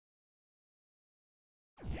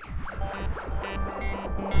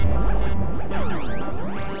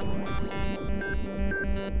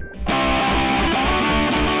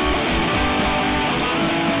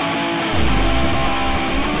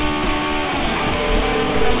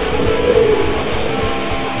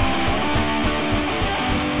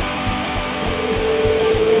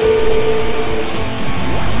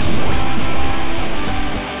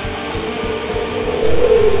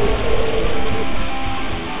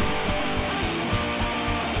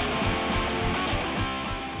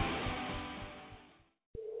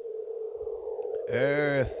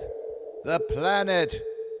Earth, the planet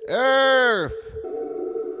Earth.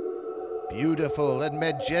 Beautiful and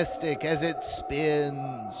majestic as it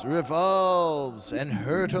spins, revolves, and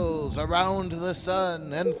hurtles around the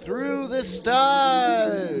sun and through the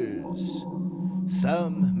stars.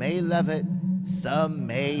 Some may love it, some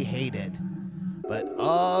may hate it, but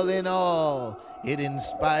all in all, it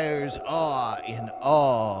inspires awe in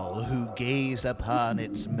all who gaze upon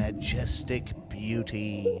its majestic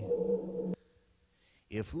beauty.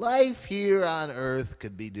 If life here on Earth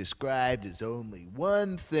could be described as only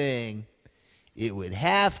one thing, it would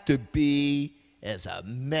have to be as a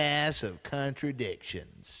mass of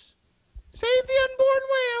contradictions. Save the unborn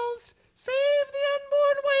whales! Save the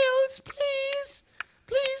unborn whales, please!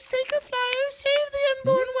 Please take a flyer, save the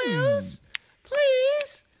unborn whales!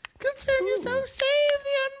 Please! Concern yourself, save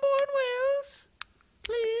the unborn whales!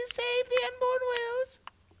 Please save the unborn whales!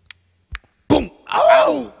 Boom!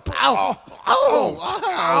 Oh! Ow!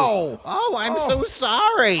 Oh! Oh, I'm so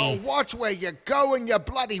sorry. Oh, watch where you're going, you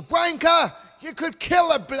bloody wanker! You could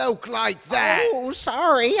kill a bloke like that! Oh,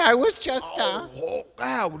 sorry. I was just,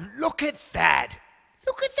 Oh, look at that!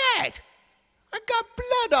 Look at that! I got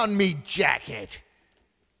blood on me jacket!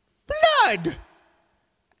 Blood! And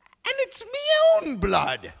it's me own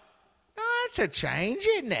blood! Now that's a change,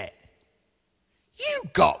 isn't it? You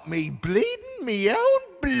got me bleeding me own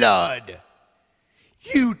blood!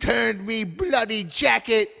 You turned me bloody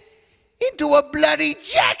jacket into a bloody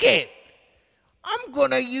jacket! I'm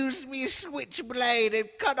gonna use me switchblade and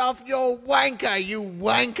cut off your wanker, you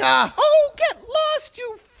wanker! Oh, get lost,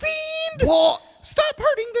 you fiend! What? Stop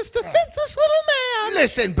hurting this defenseless little man!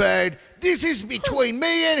 Listen, Bird, this is between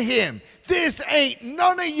me and him. This ain't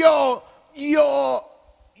none of your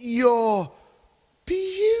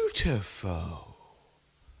beautiful.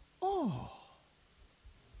 Oh.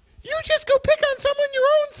 You just go pick on someone your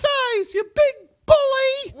own size, you big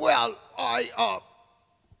bully! Well,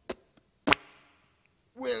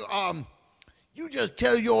 you just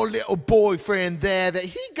tell your little boyfriend there that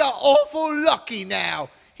he got awful lucky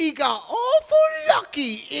now. He got awful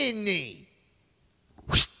lucky, isn't he?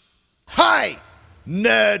 Hey,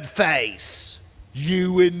 nerd face,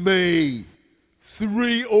 you and me,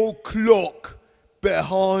 3 o'clock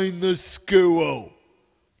behind the school.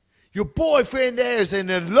 Your boyfriend there's in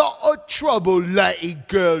a lot of trouble, lady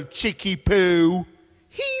girl Chicky Poo.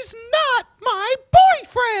 He's not my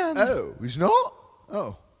boyfriend! Oh, he's not?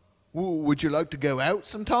 Oh. Would you like to go out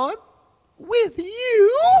sometime? With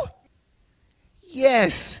you?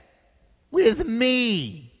 Yes, with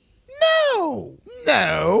me. No!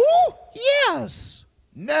 No? Yes!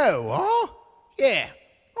 No, huh? Yeah,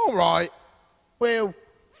 all right. Well,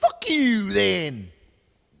 fuck you then.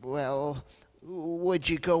 well, would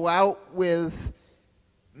you go out with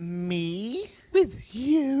me? With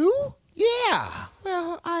you? Yeah.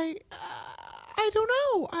 Well, I don't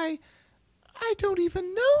know. I don't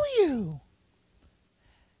even know you.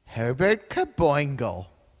 Herbert Kaboingle.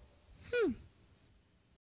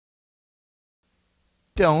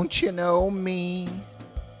 Don't you know me?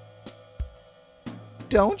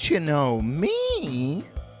 Don't you know me?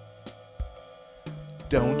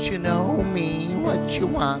 Don't you know me? What you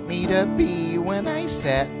want me to be when I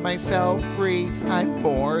set myself free? I'm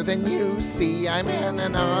more than you see. I'm an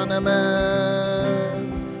anonymous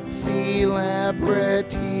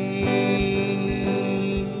celebrity.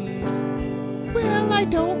 Well, I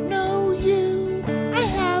don't know you. I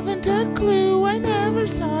haven't a clue. I never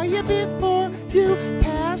saw you before. You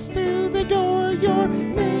passed through the door. Your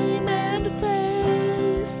name and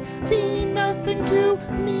face mean nothing to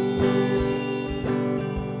me.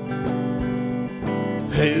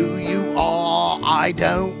 Who you are, I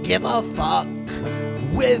don't give a fuck.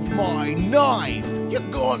 With my knife, you're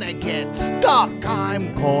gonna get stuck.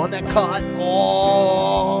 I'm gonna cut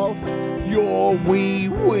off your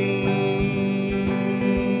wee-wee.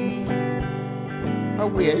 I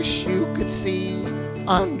wish you could see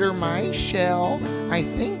under my shell. I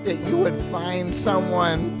think that you would find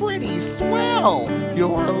someone pretty swell.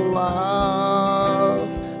 Your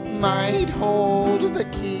love might hold the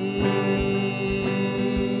key.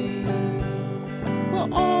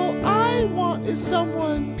 Well, all I is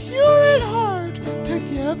someone pure at heart.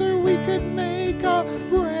 Together we could make a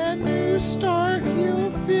brand new start.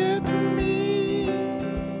 He'll fit me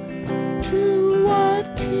to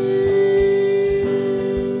a T.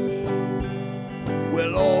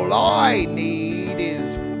 Well, all I need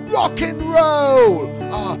is rock and roll,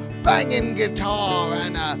 a banging guitar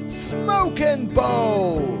and a smoking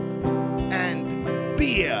bowl, and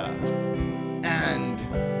beer, and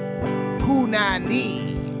punani.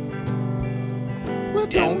 Well,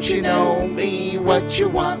 Don't you know me, what you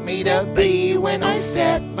want me to be? When I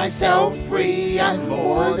set myself free, I'm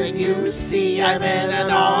more than you see. I'm an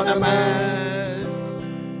anonymous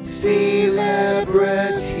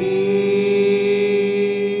celebrity.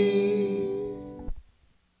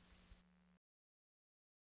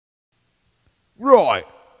 Right,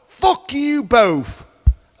 fuck you both.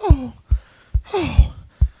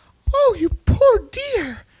 Oh, you poor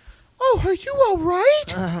dear. Oh, are you all right?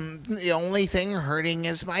 The only thing hurting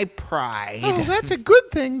is my pride. Oh, that's a good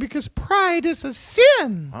thing because pride is a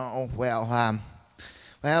sin. Oh, well,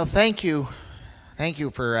 thank you. Thank you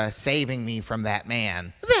for saving me from that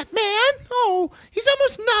man. That man? Oh, he's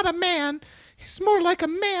almost not a man. He's more like a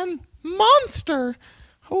man monster.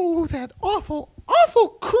 Oh, that awful, awful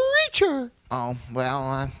creature. Oh,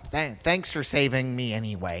 well, thanks for saving me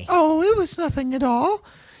anyway. Oh, it was nothing at all.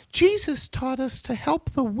 Jesus taught us to help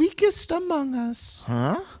the weakest among us.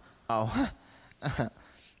 Huh? Oh,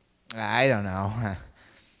 I don't know.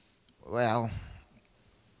 Well,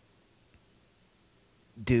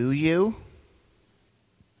 do you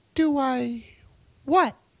Do I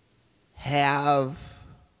what? have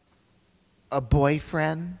a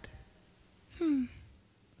boyfriend?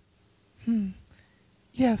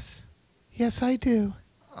 Yes. Yes, I do.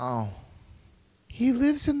 Oh, He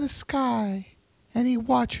lives in the sky, and he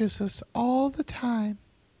watches us all the time.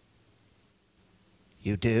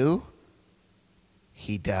 you do?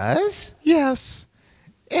 He does? Yes.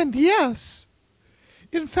 And yes.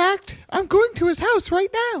 In fact, I'm going to his house right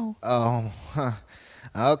now. Oh, huh.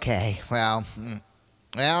 Okay. Well,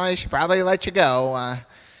 I should probably let you go.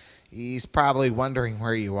 He's probably wondering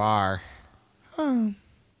where you are.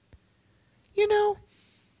 You know,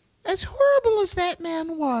 as horrible as that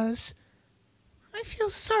man was, I feel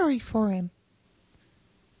sorry for him.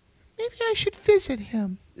 Maybe I should visit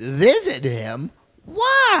him. Visit him?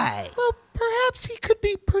 Why? Well, perhaps he could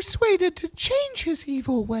be persuaded to change his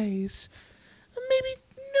evil ways. Maybe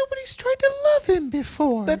nobody's tried to love him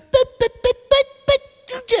before. But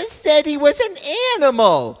you just said he was an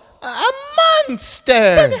animal, a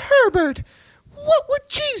monster. But Herbert, what would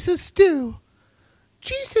Jesus do?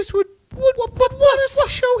 Jesus would want us to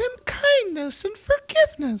show him kindness and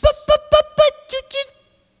forgiveness. But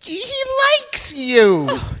he likes you.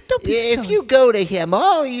 Oh, don't be If silly. you go to him,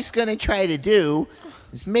 all he's going to try to do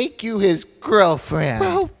is make you his girlfriend.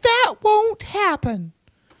 Well, that won't happen.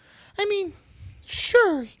 I mean,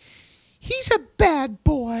 sure, he's a bad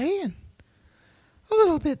boy and a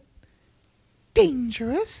little bit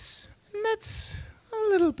dangerous, and that's a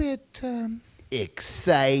little bit,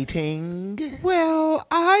 exciting. well,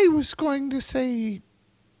 I was going to say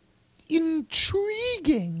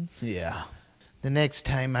intriguing. Yeah. The next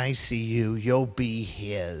time I see you, you'll be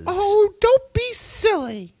his. Oh, don't be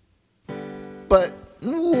silly. But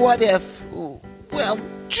what if, well,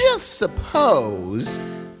 just suppose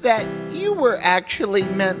that you were actually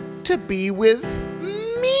meant to be with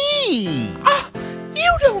me.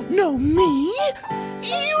 You don't know me.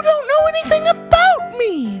 You don't know anything about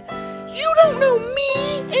me. You don't know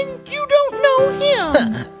me, and you don't know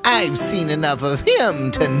him. I've seen enough of him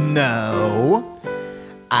to know.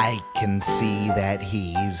 I can see that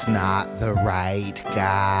he's not the right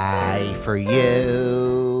guy for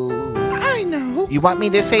you. I know. You want me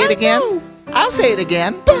to say it I again? know. I'll say it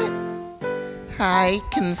again. But I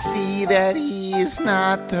can see that he's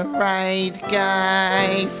not the right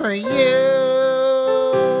guy for you.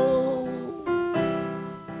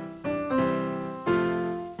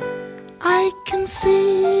 I can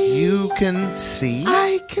see. You can see.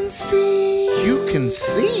 I can see. You can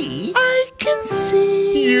see. I can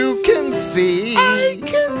see. You can see. I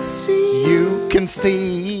can see. You can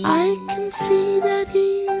see. I can see that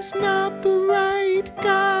he's not the right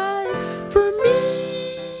guy for me.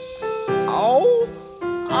 Oh.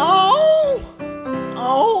 Oh.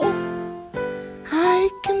 Oh. I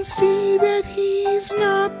can see that he's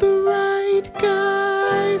not the right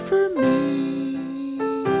guy for me.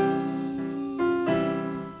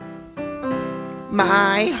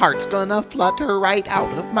 My heart's gonna flutter right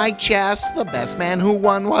out of my chest. The best man who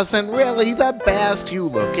won wasn't really the best. You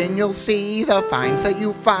look and you'll see the finds that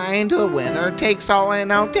you find. The winner takes all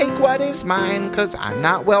and I'll take what is mine. 'Cause I'm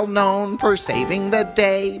not well known for saving the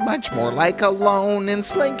day. Much more like alone and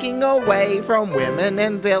slinking away from women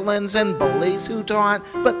and villains and bullies who taunt.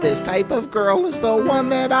 But this type of girl is the one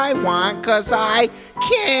that I want. 'Cause I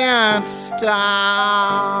can't stop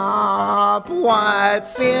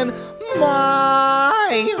what's in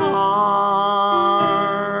my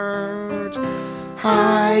heart.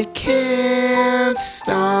 I can't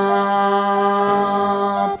stop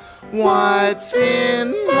what's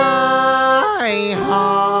in my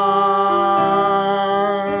heart.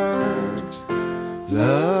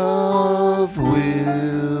 Love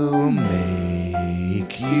will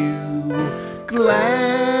make you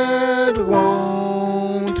glad,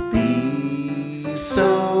 won't be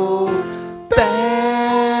so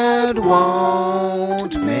bad,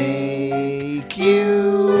 won't make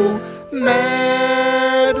you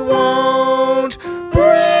mad, won't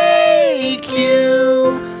break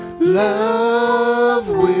you. Love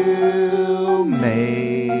will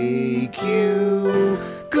make you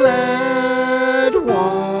glad,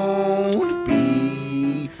 won't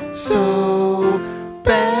be so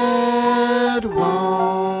bad,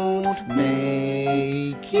 won't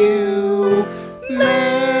make you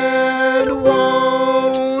mad,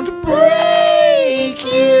 won't break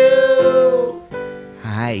you.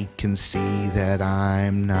 I can see that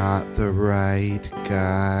I'm not the right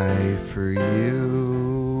guy for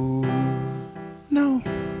you.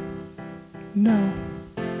 No.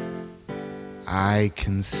 I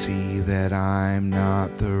can see that I'm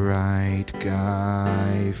not the right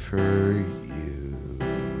guy for you.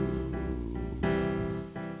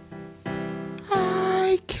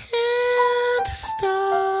 I can't stop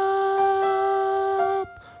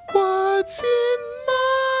what's in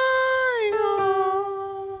my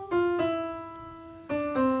heart.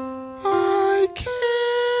 I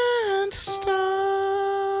can't stop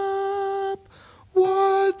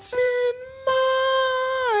what's in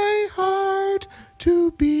my heart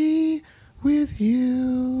to be with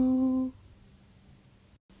you.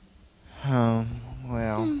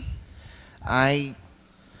 Well, I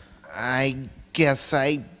guess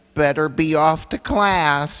I better be off to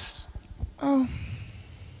class. Oh,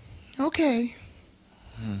 okay.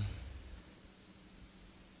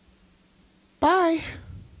 Bye.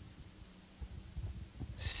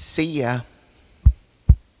 See ya.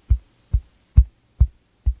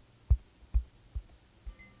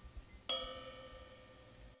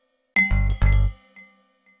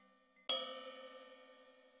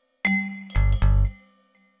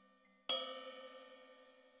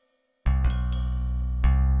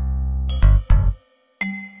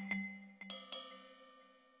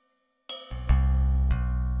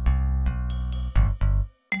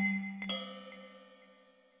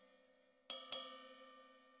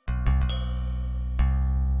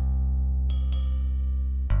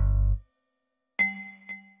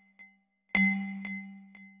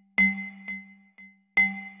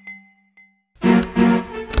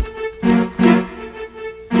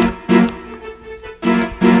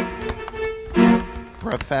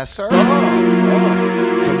 Professor?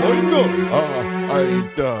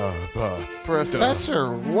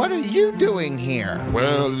 Professor, what are you doing here?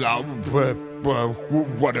 Well,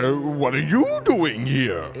 what are you doing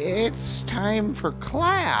here? It's time for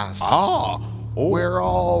class. Oh. We're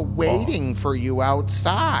all waiting for you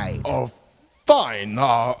outside. Fine.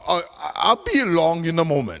 I'll be along in a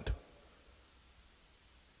moment.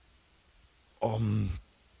 Oh.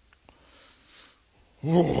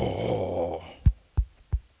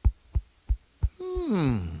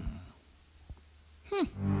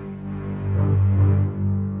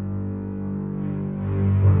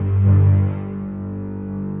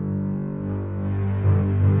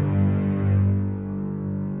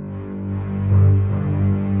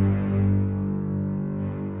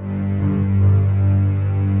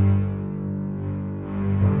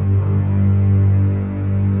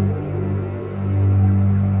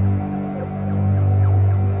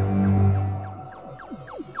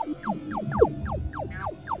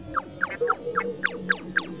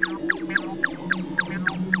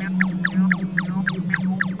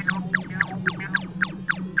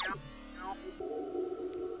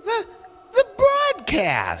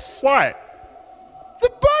 Broadcast. What? The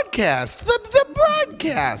broadcast. The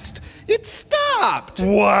broadcast. It stopped.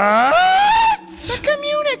 What? The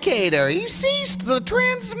communicator. He ceased the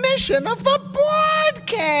transmission of the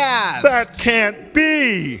broadcast. That can't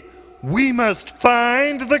be. We must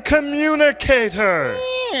find the communicator.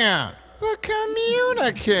 Yeah, the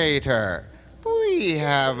communicator. We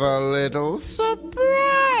have a little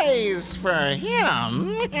surprise for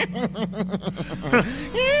him.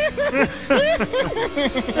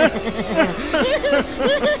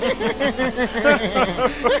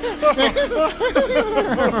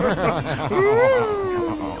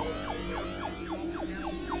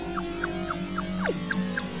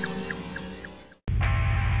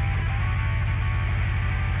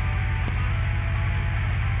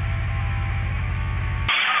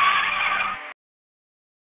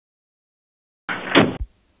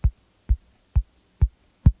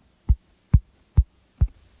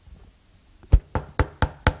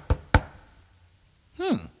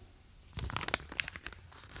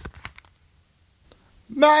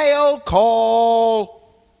 Mail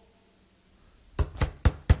call.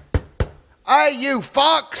 Hey, you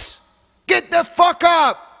fox! Get the fuck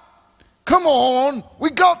up! Come on,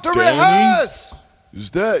 we got to rehearse!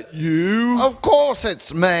 Is that you? Of course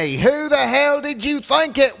it's me. Who the hell did you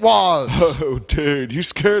think it was? Oh, dude, you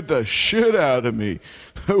scared the shit out of me.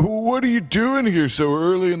 What are you doing here so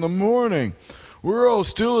early in the morning? We're all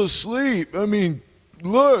still asleep. I mean,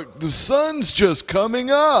 look, the sun's just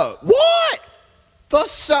coming up. What? The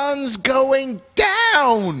sun's going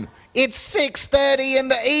down. It's 6:30 in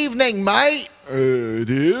the evening, mate. It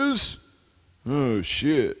is? Oh,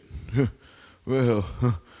 shit. Well,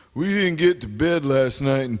 we didn't get to bed last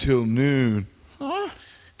night until noon. Huh?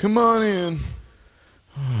 Come on in.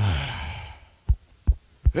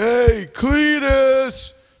 Hey,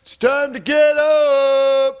 Cletus! It's time to get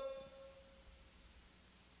up!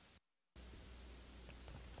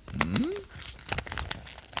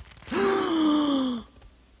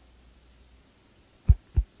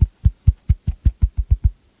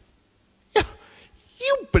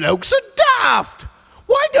 You blokes are daft.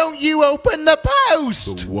 Why don't you open the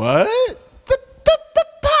post? What? The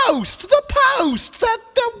post. The post. The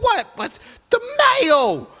what? What's the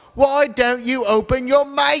mail? Why don't you open your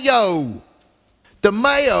mail? The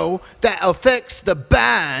mail that affects the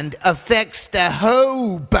band affects the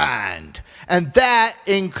whole band. And that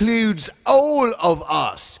includes all of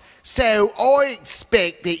us. So I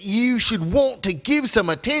expect that you should want to give some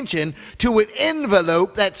attention to an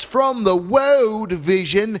envelope that's from the World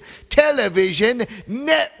Vision Television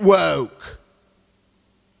Network.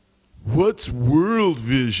 What's World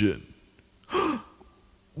Vision?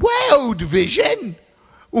 World Vision?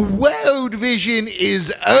 World Vision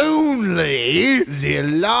is only the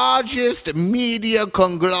largest media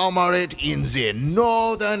conglomerate in the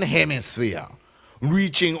Northern Hemisphere,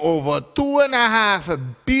 reaching over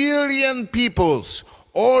 2.5 billion peoples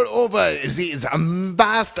all over this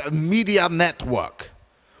vast media network.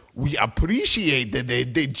 We appreciate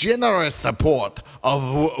the generous support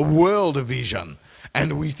of World Vision,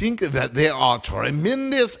 and we think that there are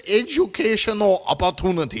tremendous educational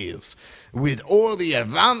opportunities with all the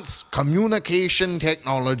advanced communication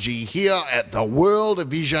technology here at the World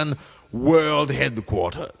Vision World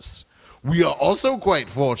Headquarters. We are also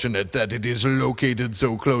quite fortunate that it is located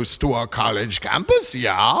so close to our college campus,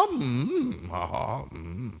 yeah?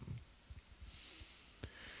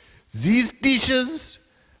 These dishes,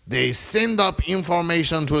 they send up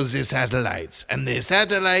information to the satellites, and the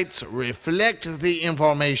satellites reflect the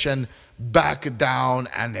information back down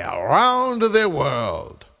and around the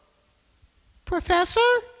world. Professor?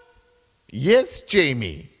 Yes,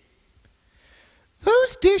 Jamie.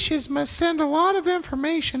 Those dishes must send a lot of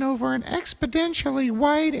information over an exponentially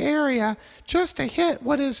wide area just to hit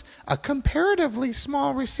what is a comparatively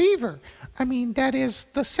small receiver. I mean, that is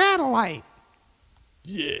the satellite.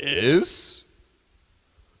 Yes?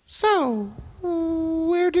 So,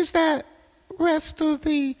 where does that rest of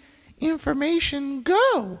the information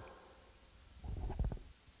go?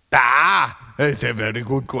 That's a very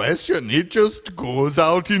good question. It just goes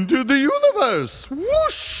out into the universe.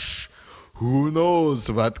 Whoosh! Who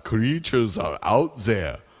knows what creatures are out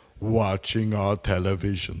there watching our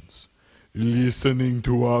televisions, listening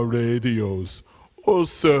to our radios, or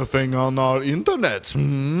surfing on our internets?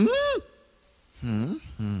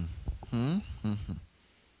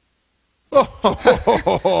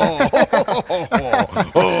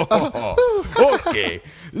 Okay,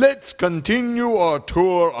 let's continue our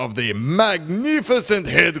tour of the magnificent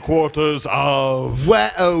headquarters of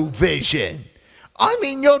World Vision. I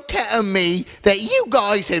mean, you're telling me that you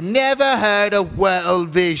guys have never heard of World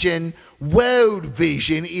Vision? World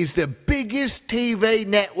Vision is the biggest TV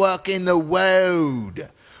network in the world.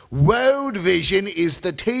 World Vision is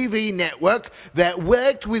the TV network that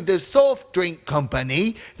worked with the soft drink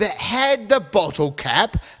company that had the bottle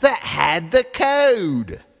cap that had the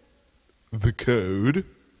code. The code?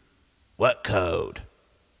 What code?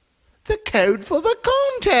 The code for the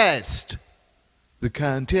contest. The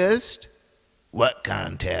contest? What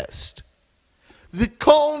contest? The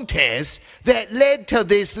contest that led to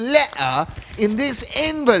this letter in this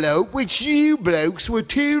envelope which you blokes were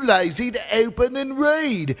too lazy to open and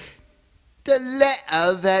read. The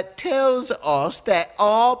letter that tells us that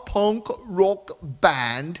our punk rock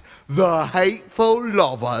band, the Hateful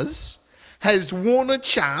Lovers, has won a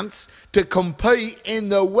chance to compete in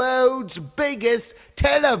the world's biggest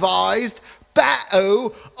televised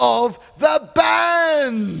battle of the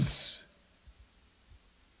bands.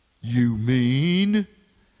 You mean?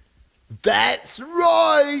 That's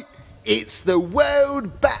right! It's the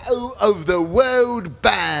World Battle of the World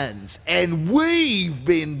Bands, and we've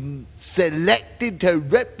been selected to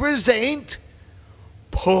represent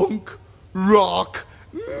punk rock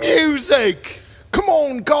music. Come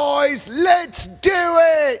on, guys, let's do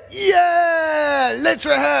it! Yeah! Let's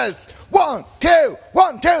rehearse. 1, 2,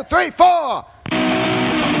 1, 2, 3, 4.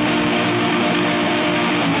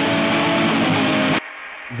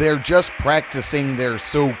 They're just practicing their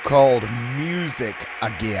so-called music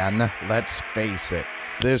again. Let's face it,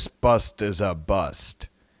 this bust is a bust.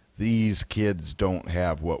 These kids don't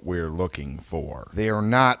have what we're looking for. They're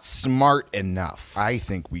not smart enough. I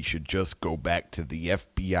think we should just go back to the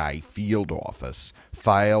FBI field office,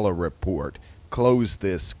 file a report, close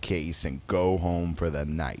this case, and go home for the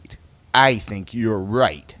night. I think you're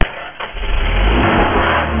right.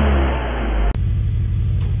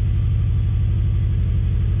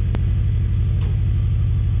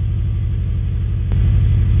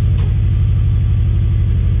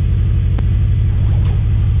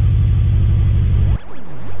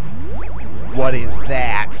 What is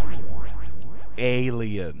that?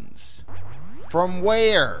 Aliens. From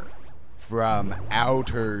where? From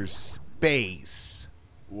outer space.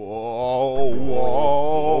 Whoa,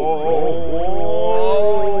 whoa,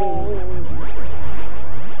 whoa.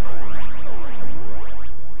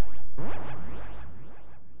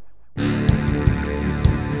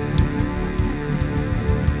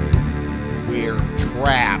 We're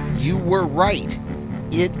trapped. You were right.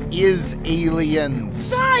 It is aliens.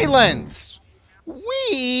 Silence!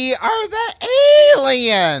 We are the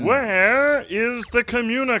aliens! Where is the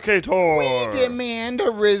communicator? We demand a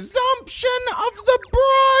resumption of the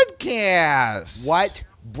broadcast! What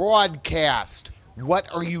broadcast? What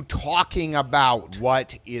are you talking about?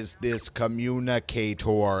 What is this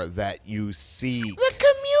communicator that you seek? The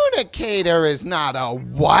communicator is not a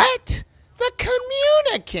what? The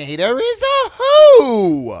communicator is a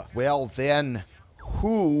who! Well then,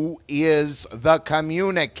 who is the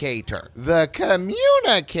communicator? The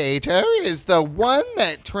communicator is the one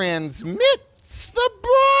that transmits the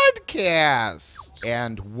broadcast.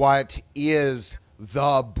 And what is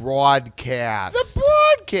the broadcast? The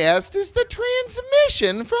broadcast is the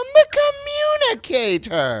transmission from the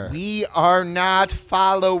communicator. We are not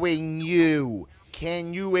following you.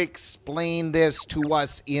 Can you explain this to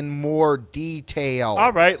us in more detail?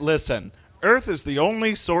 All right, listen. Earth is the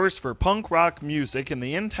only source for punk rock music in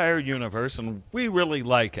the entire universe, and we really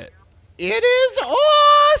like it. It is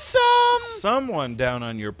awesome! Someone down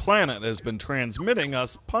on your planet has been transmitting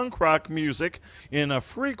us punk rock music in a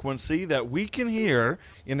frequency that we can hear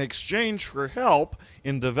in exchange for help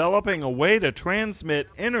in developing a way to transmit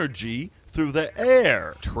energy through the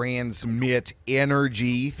air. Transmit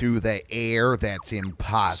energy through the air? That's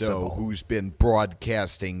impossible. So who's been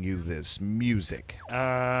broadcasting you this music?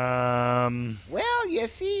 Well, you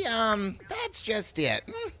see, that's just it.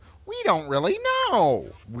 We don't really know.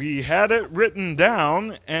 We had it written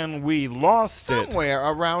down, and we lost it. Somewhere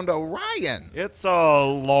around Orion. It's a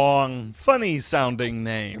long, funny-sounding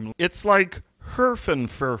name. It's like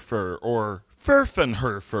Herfenferfer or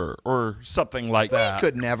Furfenherfer or something like that. We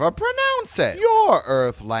could never pronounce it. Your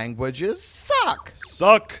Earth languages suck.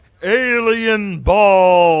 Suck alien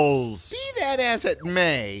balls. Be that as it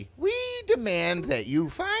may, we demand that you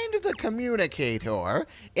find the communicator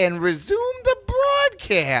and resume the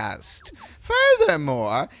broadcast.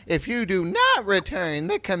 Furthermore, if you do not return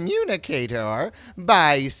the communicator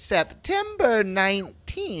by September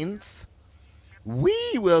 19th, we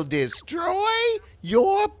will destroy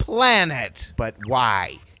your planet. But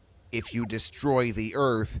why? If you destroy the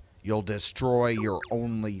Earth, you'll destroy your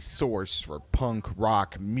only source for punk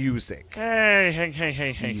rock music. Hey.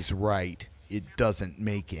 He's right. It doesn't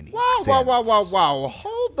make any sense. Whoa.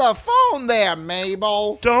 Hold the phone there,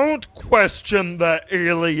 Mabel. Don't question the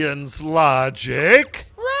aliens' logic.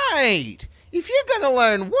 Right. If you're gonna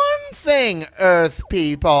learn one thing, Earth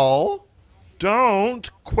people...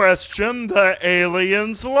 Don't question the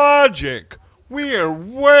aliens' logic. We're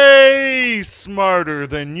way smarter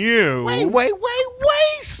than you. Way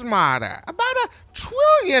smarter. About 1 trillion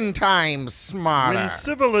million times smarter. When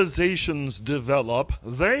civilizations develop,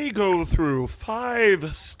 they go through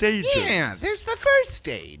 5 stages. Yeah, there's the first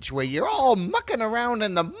stage where you're all mucking around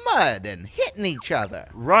in the mud and hitting each other.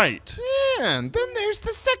 Right. Yeah, and then there's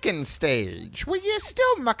the second stage where you're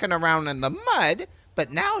still mucking around in the mud,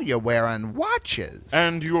 but now you're wearing watches.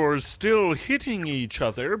 And you're still hitting each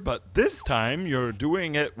other, but this time you're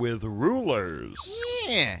doing it with rulers.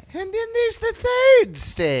 Yeah, and then there's the third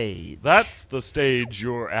stage. That's the stage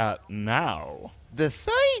you're at now. The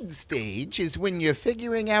third stage is when you're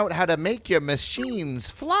figuring out how to make your machines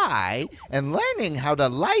fly and learning how to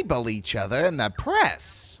libel each other in the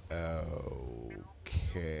press.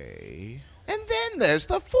 Okay. And then there's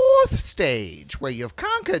the fourth stage, where you've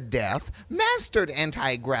conquered death, mastered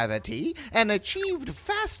anti-gravity, and achieved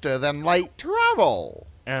faster-than-light travel.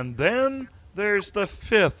 And then there's the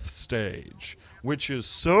 5th stage, which is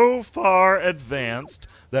so far advanced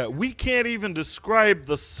that we can't even describe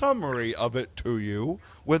the summary of it to you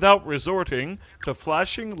without resorting to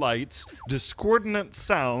flashing lights, discordant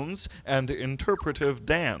sounds, and interpretive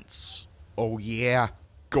dance. Oh, yeah?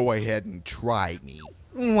 Go ahead and try me.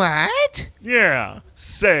 What? Yeah,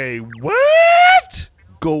 say what?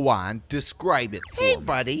 Go on, describe it for Hey, me.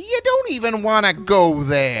 buddy, you don't even want to go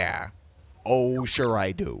there. Oh, sure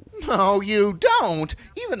I do. No, you don't.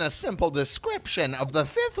 Even a simple description of the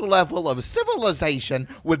 5th level of civilization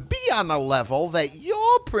would be on a level that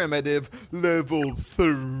your primitive level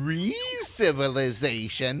 3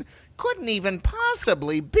 civilization couldn't even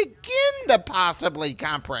possibly begin to possibly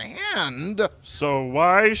comprehend. So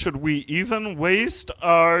why should we even waste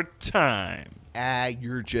our time?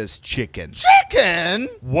 You're just chicken. Chicken?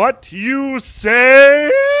 What you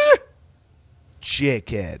say?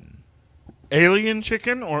 Chicken. Alien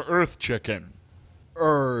chicken or Earth chicken?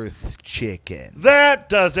 Earth chicken. That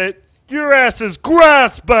does it. Your ass is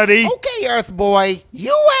grass, buddy. Okay, Earth boy,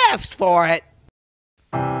 you asked for it.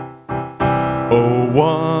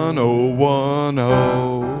 01, 01,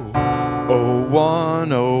 0. 01,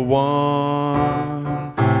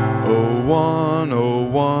 01. 01,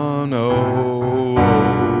 01, 0.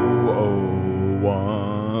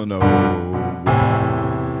 01, 01.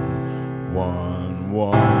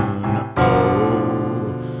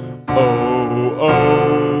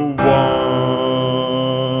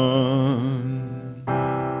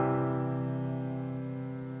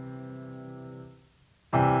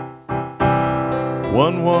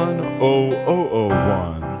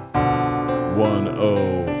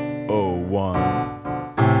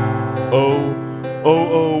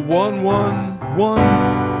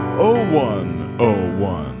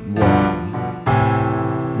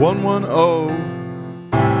 1, 1, 0.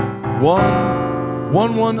 110001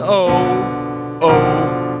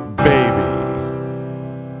 1001 baby.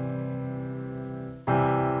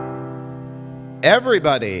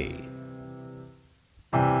 Everybody.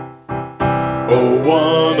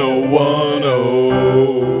 01, 01,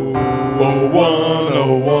 0. 01,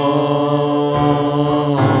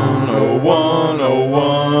 01. 01,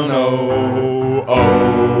 01, 0.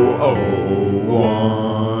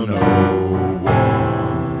 01, 01.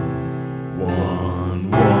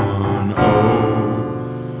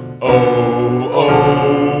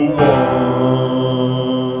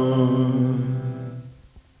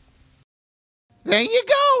 There you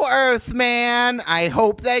go, Earthman. I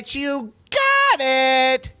hope that you got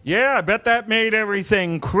it. Yeah, I bet that made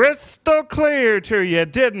everything crystal clear to you,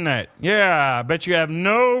 didn't it? Yeah, I bet you have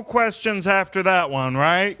no questions after that one,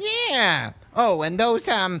 right? Yeah. Oh, and those,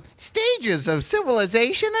 stages of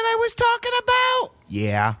civilization that I was talking about?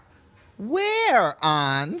 Yeah. We're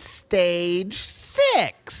on stage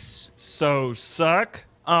 6. So suck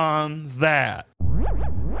on that.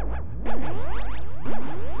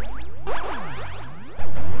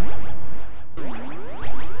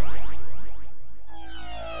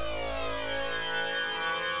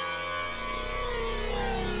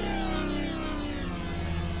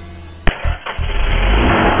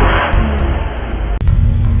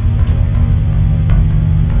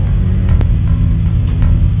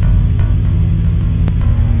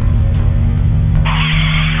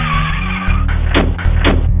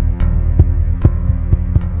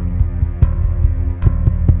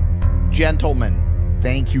 Gentlemen,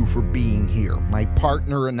 thank you for being here. My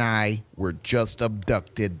partner and I were just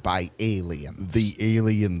abducted by aliens. The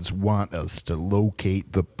aliens want us to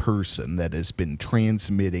locate the person that has been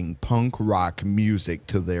transmitting punk rock music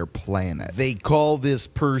to their planet. They call this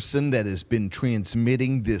person that has been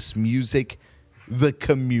transmitting this music the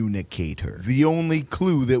communicator. The only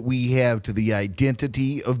clue that we have to the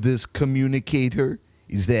identity of this communicator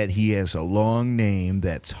is that he has a long name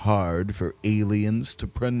that's hard for aliens to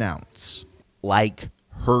pronounce. Like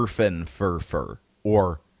Herfenferfer,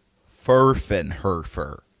 or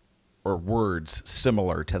Furfenherfer, or words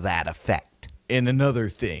similar to that effect. And another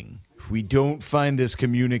thing, if we don't find this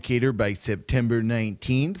communicator by September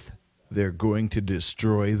 19th, they're going to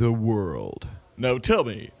destroy the world. Now tell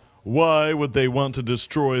me, why would they want to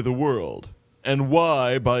destroy the world? And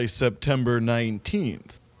why by September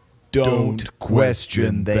 19th? Don't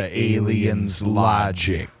question the aliens'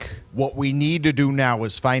 logic. What we need to do now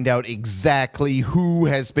is find out exactly who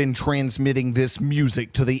has been transmitting this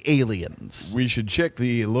music to the aliens. We should check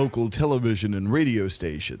the local television and radio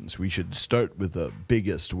stations. We should start with the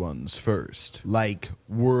biggest ones first. Like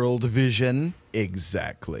World Vision?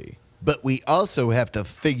 Exactly. But we also have to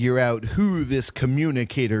figure out who this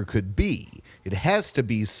communicator could be. It has to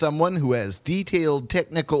be someone who has detailed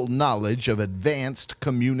technical knowledge of advanced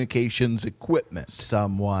communications equipment.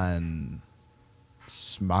 Someone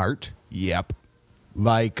smart? Yep.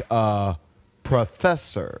 Like a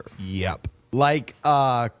professor? Yep. Like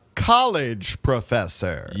a college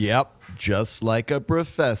professor? Yep. Just like a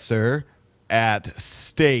professor at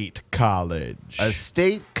State College. A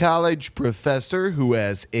State College professor who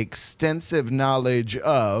has extensive knowledge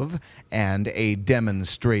of and a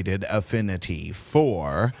demonstrated affinity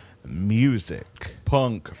for music.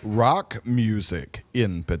 Punk rock music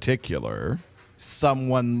in particular.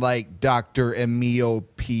 Someone like Dr. Emil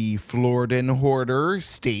P. Flordenhorder,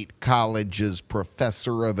 State College's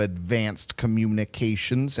professor of advanced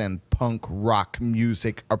communications and punk rock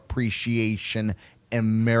music appreciation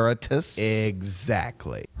emeritus.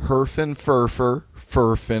 Exactly. Herfenferfer,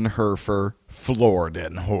 Furfenherfer,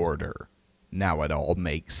 Flordenhorder. Now it all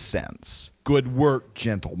makes sense. Good work,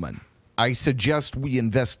 gentlemen. I suggest we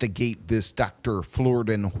investigate this Dr.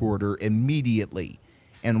 Flordenhorder immediately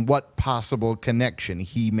and what possible connection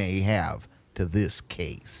he may have to this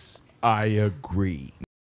case. I agree.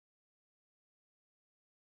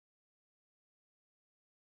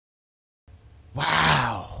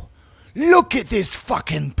 Wow. Look at this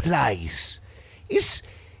fucking place. It's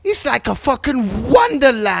like a fucking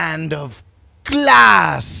wonderland of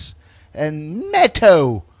glass and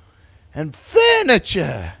metal and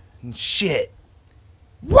furniture and shit.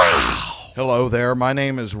 Wow. Hello there, my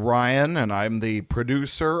name is Ryan, and I'm the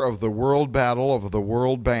producer of the World Battle of the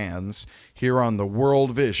World Bands here on the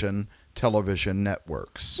World Vision television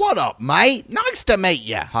networks. What up, mate? Nice to meet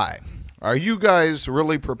you. Hi. Are you guys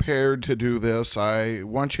really prepared to do this? I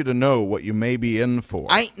want you to know what you may be in for.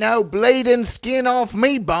 Ain't no bleeding skin off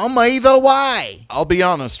me bum either way. I'll be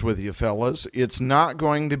honest with you, fellas. It's not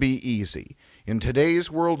going to be easy. In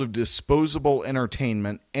today's world of disposable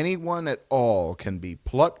entertainment, anyone at all can be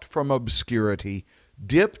plucked from obscurity,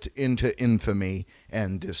 dipped into infamy,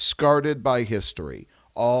 and discarded by history,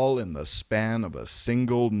 all in the span of a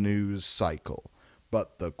single news cycle.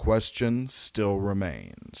 But the question still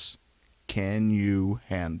remains. Can you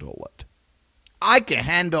handle it? I can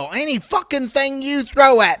handle any fucking thing you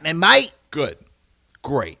throw at me, mate. Good.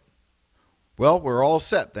 Great. Well, we're all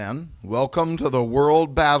set then. Welcome to the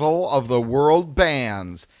World Battle of the World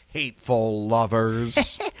Bands, hateful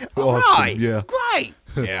lovers. All Awesome, right. yeah. Great.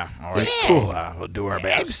 Yeah, all right, Yeah. cool. We'll do our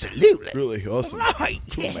best. Absolutely. Really awesome. Right.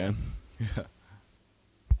 Cool, Yeah. man. Yeah.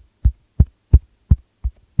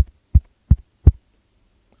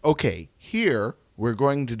 Okay, here we're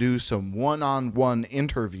going to do some one-on-one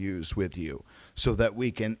interviews with you so that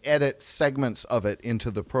we can edit segments of it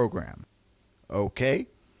into the program. Okay?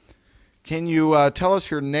 Can you tell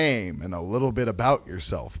us your name and a little bit about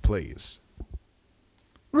yourself, please?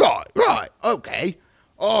 Right, okay.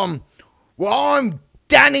 Well, I'm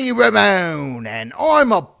Danny Ramone, and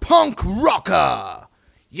I'm a punk rocker.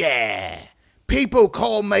 Yeah, people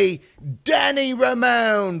call me Danny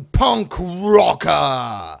Ramone, punk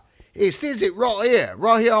rocker. It says it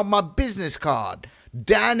right here on my business card.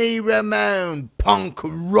 Danny Ramone, punk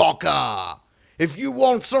rocker. If you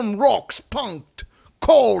want some rocks punked,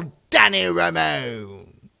 call Danny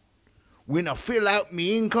Ramone. When I fill out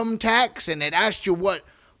me income tax and it asks you what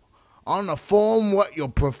on the form what your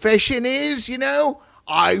profession is, you know,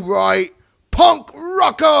 I write punk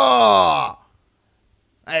rocker.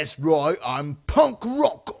 That's right, I'm punk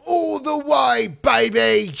rock all the way,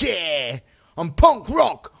 baby, yeah. I'm punk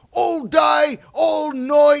rock all day, all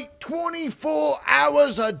night, 24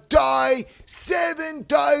 hours a day, 7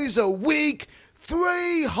 days a week,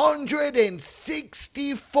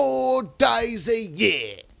 364 days a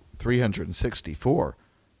year. 364.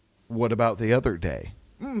 What about the other day?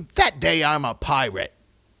 That day I'm a pirate.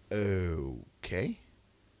 Okay.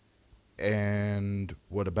 And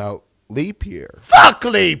what about leap year? Fuck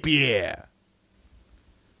leap year.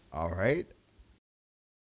 All right.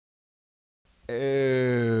 Okay.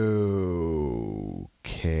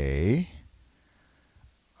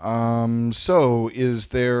 So is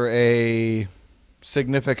there a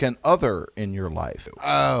significant other in your life?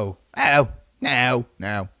 Oh,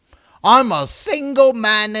 no. I'm a single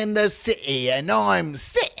man in the city, and I'm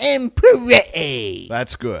sitting pretty.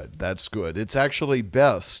 That's good. That's good. It's actually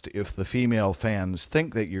best if the female fans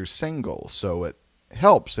think that you're single, so it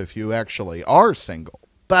helps if you actually are single.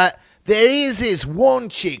 But there is this one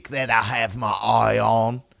chick that I have my eye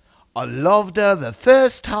on. I loved her the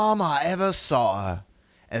first time I ever saw her,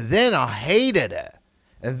 and then I hated her,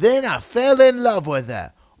 and then I fell in love with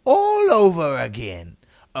her all over again.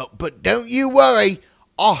 But don't you worry,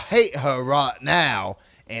 I hate her right now,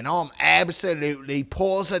 and I'm absolutely,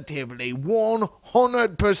 positively,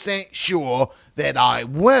 100% sure that I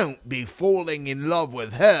won't be falling in love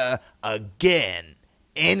with her again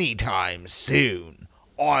anytime soon.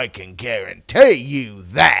 I can guarantee you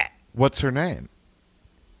that. What's her name?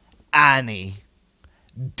 Annie.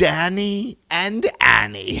 Danny and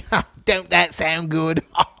Annie. Don't that sound good?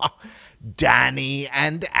 Danny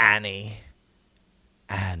and Annie.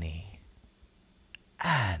 Annie.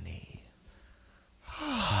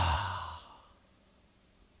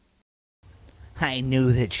 I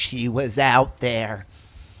knew that she was out there,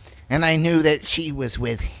 and I knew that she was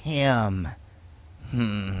with him.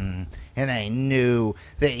 And I knew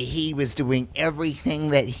that he was doing everything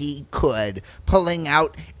that he could, pulling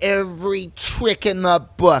out every trick in the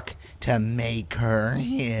book to make her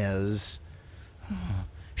his.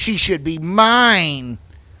 She should be mine.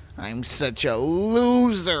 I'm such a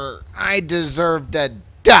loser. I deserve to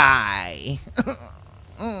die.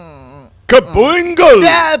 Kaboingle!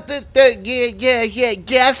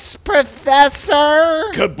 Yes,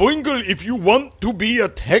 Professor? Kaboingle, if you want to be a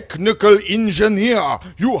technical engineer,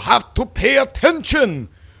 you have to pay attention.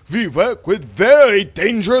 We work with very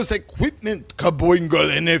dangerous equipment,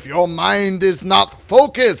 Kaboingle, and if your mind is not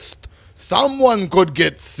focused, someone could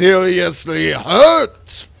get seriously hurt.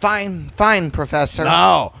 Fine, Professor.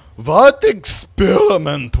 Now, what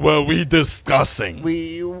experiment were we discussing?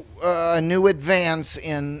 A new advance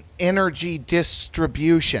in energy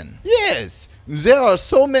distribution. Yes, there are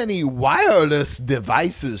so many wireless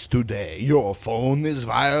devices today. Your phone is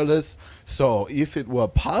wireless, so if it were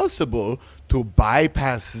possible to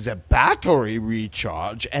bypass the battery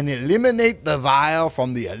recharge and eliminate the wire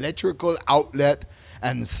from the electrical outlet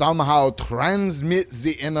and somehow transmit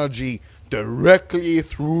the energy directly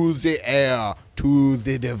through the air to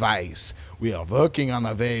the device. We are working on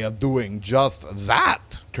a way of doing just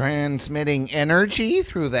that. Transmitting energy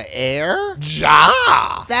through the air?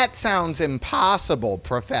 Ja! That sounds impossible,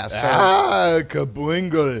 Professor.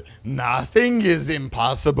 Kaboingle, nothing is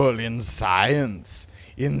impossible in science.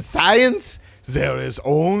 In science, there is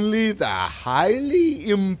only the highly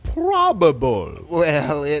improbable.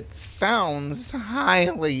 Well, it sounds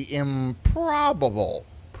highly improbable,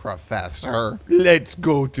 Professor. Let's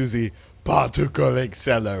go to the particle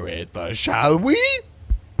accelerator, shall we?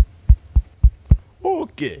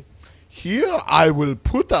 Okay, here I will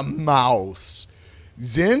put a mouse.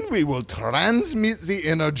 Then we will transmit the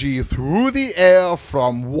energy through the air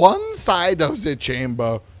from one side of the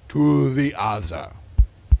chamber to the other.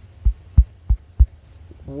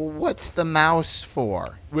 What's the mouse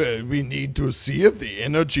for? Well, we need to see if the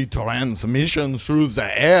energy transmission through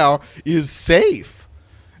the air is safe.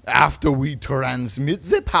 After we transmit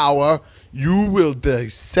the power, you will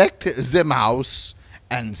dissect the mouse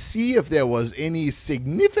and see if there was any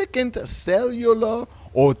significant cellular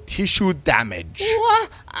or tissue damage. What?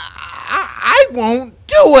 I won't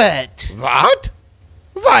do it. What?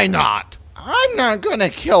 Why not? I'm not gonna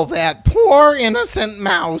kill that poor innocent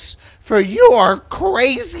mouse for your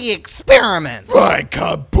crazy experiment. Why,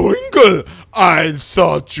 Kaboingle, I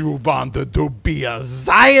thought you wanted to be a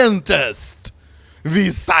scientist.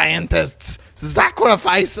 We scientists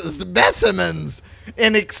sacrifice specimens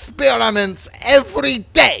in experiments every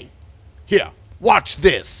day. Here, watch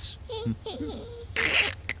this.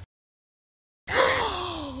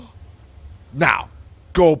 Now,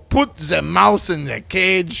 go put the mouse in the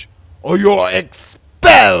cage or you're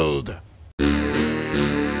expelled.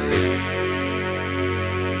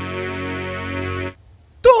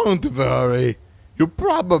 Don't worry. You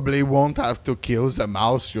probably won't have to kill the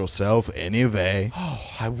mouse yourself anyway. Oh,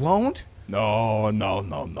 I won't? No,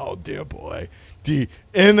 dear boy. The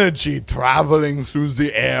energy traveling through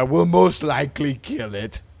the air will most likely kill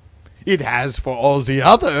it. It has for all the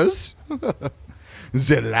others.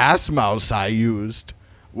 The last mouse I used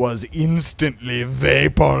was instantly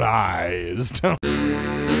vaporized.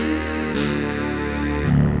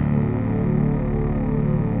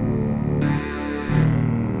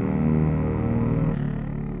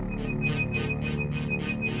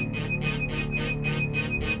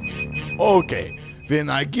 Okay,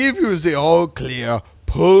 when I give you the all clear,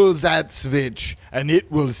 pull that switch, and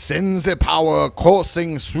it will send the power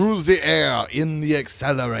coursing through the air in the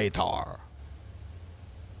accelerator.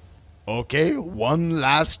 Okay, one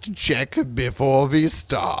last check before we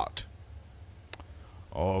start.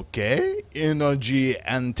 Okay, energy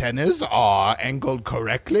antennas are angled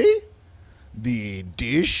correctly. The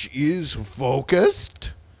dish is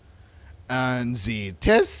focused. And the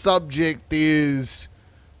test subject is...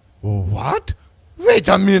 What? Wait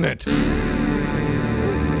a minute.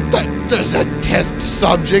 There's a test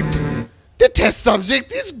subject. The test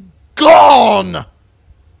subject is gone.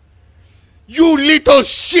 You little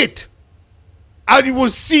shit. I will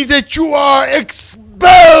see that you are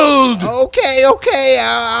expelled. Okay,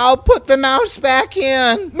 I'll put the mouse back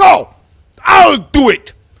in. No, I'll do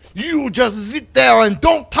it. You just sit there and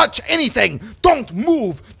don't touch anything. Don't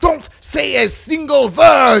move. Don't say a single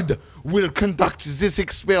word. We'll conduct this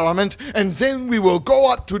experiment, and then we will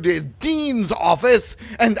go up to the dean's office,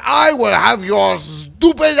 and I will have your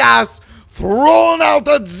stupid ass thrown out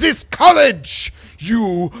of this college.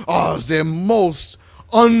 You are the most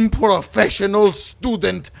unprofessional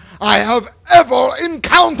student I have ever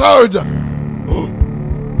encountered.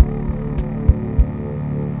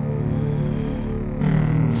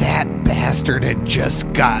 That bastard had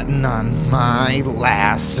just gotten on my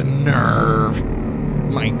last nerve.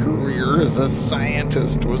 My career as a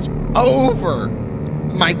scientist was over.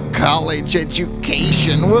 My college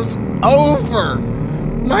education was over.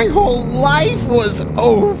 My whole life was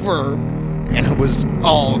over. And it was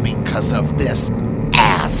all because of this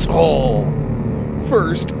asshole.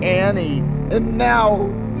 First Annie, and now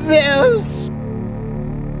this.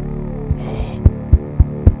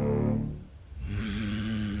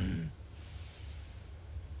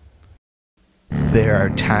 There are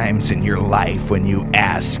times in your life when you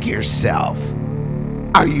ask yourself,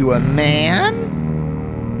 are you a man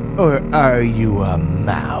or are you a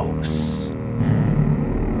mouse?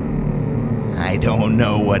 I don't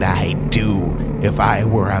know what I'd do if I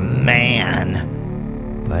were a man,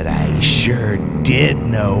 but I sure did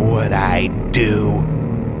know what I'd do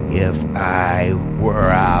if I were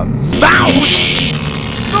a mouse!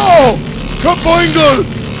 No! Kaboingle!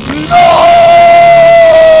 No!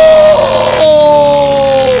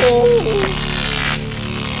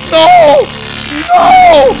 No! No!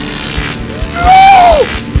 No!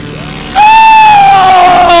 No!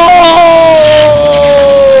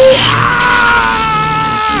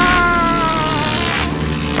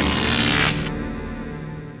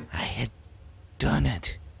 I had done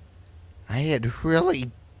it. I had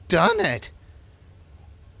really done it.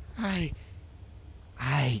 I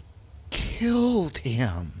killed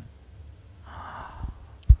him.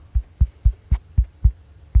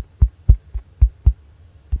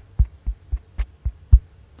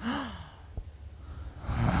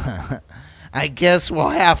 I guess we'll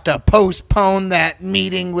have to postpone that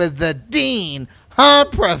meeting with the dean, huh,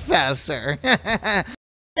 Professor?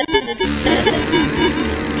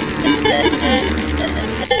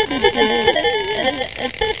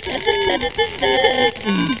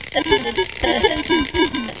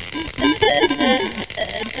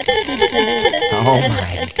 Oh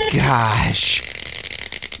my gosh.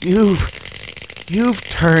 You've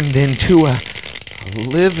turned into a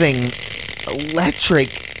living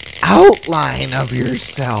electric outline of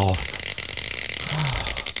yourself.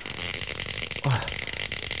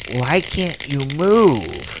 Why can't you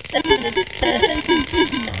move?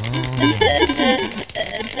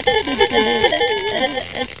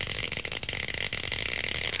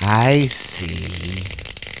 I see.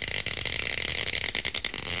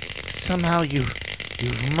 Somehow you've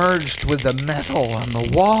merged with the metal on the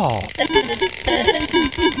wall.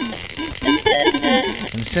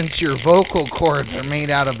 And since your vocal cords are made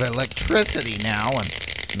out of electricity now and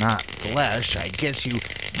not flesh, I guess you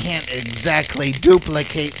can't exactly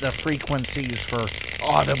duplicate the frequencies for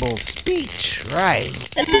audible speech, right?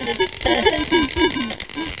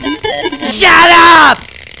 Shut up!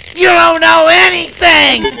 You don't know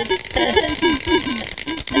anything!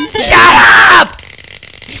 Shut up!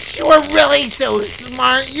 If you were really so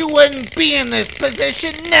smart, you wouldn't be in this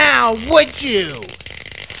position now, would you?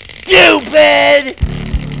 Stupid!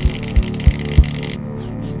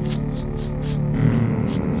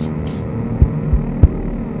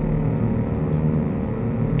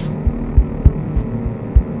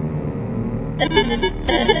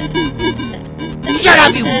 Shut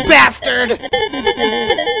up, you bastard!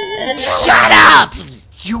 Shut up!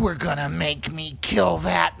 You were gonna make me kill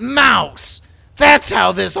that mouse! That's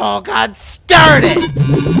how this all got started!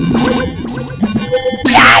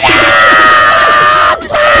 Shut up!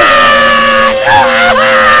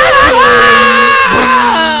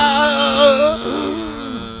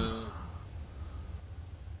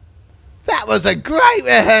 was a great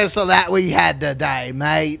rehearsal that we had today,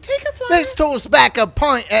 mate. Take a flyer. Let's toss back a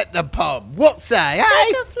pint at the pub. What say, eh?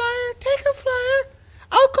 Take a flyer. Take a flyer.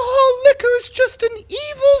 Alcohol liquor is just an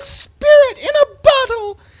evil spirit in a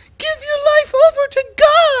bottle. Give your life over to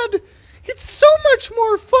God. It's so much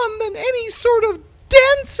more fun than any sort of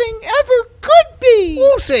dancing ever could be.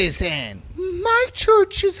 What's this then? My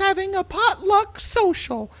church is having a potluck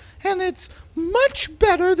social, and it's much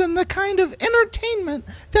better than the kind of entertainment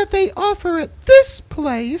that they offer at this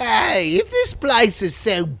place. Hey, if this place is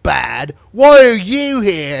so bad, why are you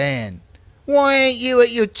here then? Why ain't you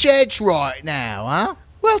at your church right now, huh?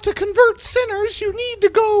 Well, to convert sinners, you need to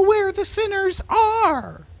go where the sinners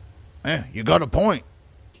are. You got a point.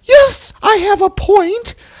 Yes, I have a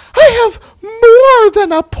point. I have more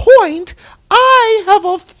than a point. I have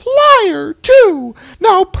a flyer, too.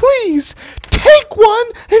 Now, please, take one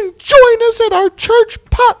and join us at our church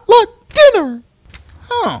potluck dinner.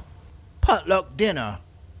 Huh. Potluck dinner.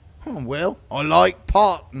 Well, I like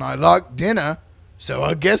pot and I like dinner, so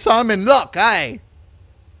I guess I'm in luck, eh?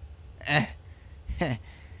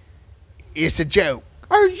 It's a joke.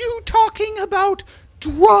 Are you talking about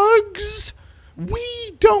drugs?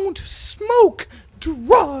 We don't smoke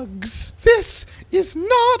drugs. This is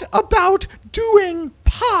not about doing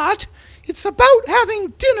pot. It's about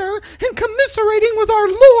having dinner and commiserating with our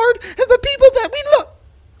Lord and the people that we love.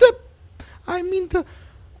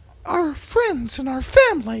 Our friends and our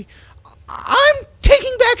family. I'm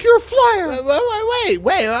taking back your flyer.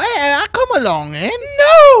 Wait, I come along then.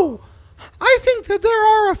 No! I think that there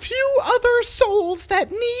are a few other souls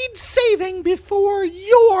that need saving before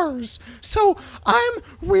yours. So I'm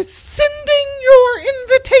rescinding your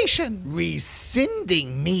invitation.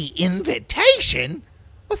 Rescinding me invitation?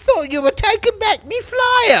 I thought you were taking back me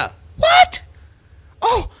flyer. What?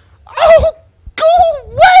 Oh, go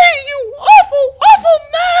away, you awful, awful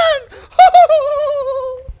man!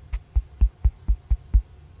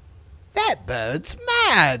 That bird's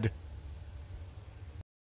mad.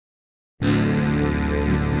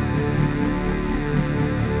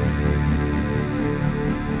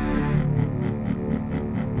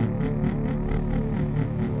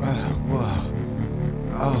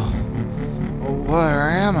 Where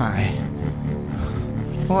am I?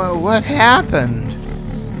 What happened?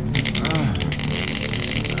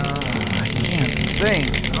 I can't think.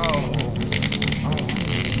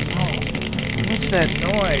 What's that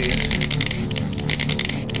noise?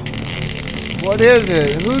 What is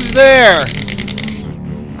it? Who's there?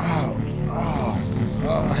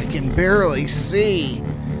 I can barely see.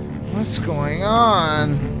 What's going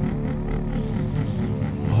on?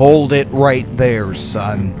 Hold it right there,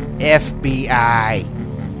 son. FBI.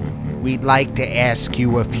 We'd like to ask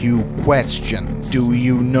you a few questions. Do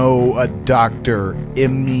you know a Dr.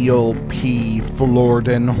 Emil P.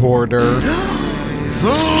 Flordenhorder?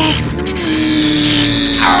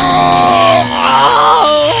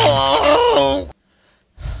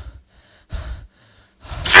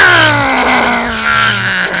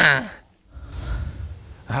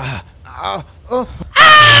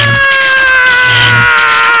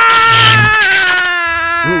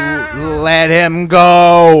 Let him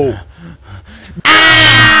go.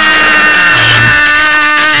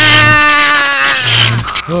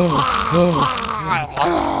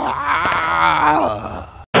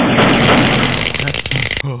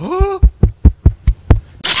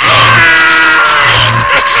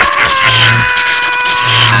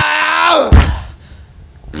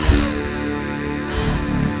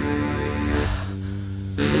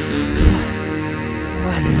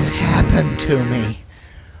 What has happened to me?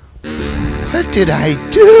 What did I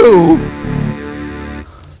do?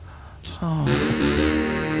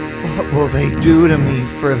 What will they do to me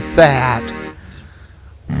for that?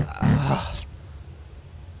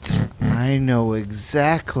 I know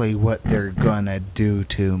exactly what they're gonna do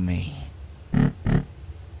to me.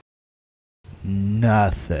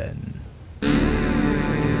 Nothing.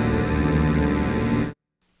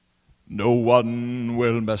 No one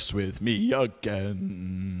will mess with me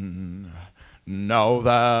again. Now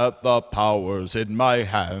that the power's in my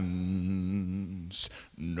hands,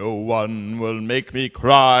 no one will make me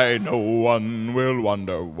cry, no one will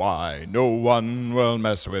wonder why, no one will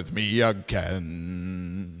mess with me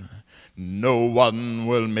again. No one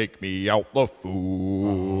will make me out the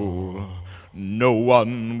fool. No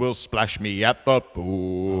one will splash me at the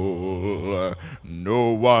pool.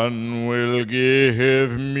 No one will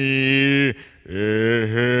give me a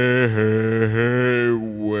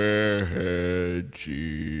wedgie.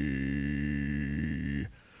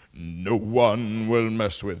 No one will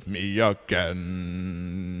mess with me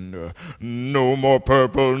again. No more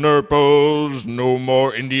purple nurples, no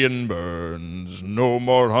more Indian burns, no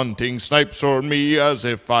more hunting snipes or me as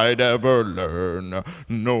if I'd ever learn.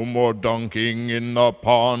 No more dunking in the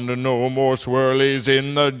pond, no more swirlies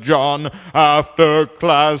in the john. After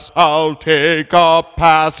class I'll take a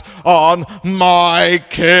pass on my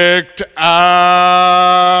kicked ass.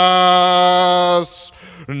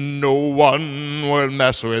 No one will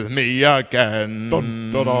mess with me again.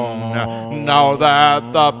 Dun, dun, dun. Now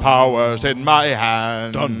that the power's in my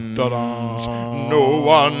hands. Dun, dun, dun. No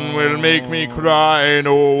one will make me cry.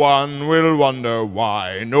 No one will wonder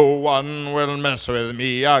why. No one will mess with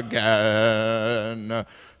me again.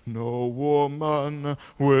 No woman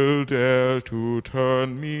will dare to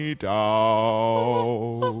turn me down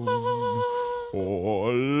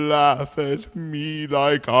or laugh at me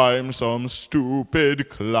like I'm some stupid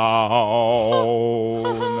clown.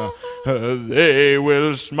 They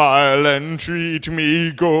will smile and treat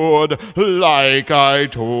me good like I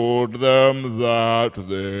told them that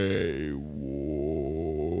they would.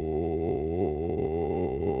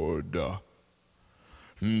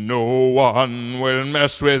 No one will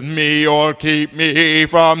mess with me or keep me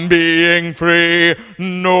from being free.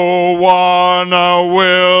 No one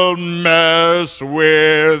will mess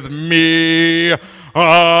with me again.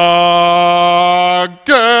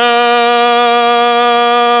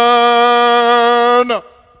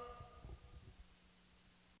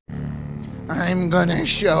 I'm gonna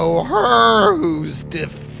show her who's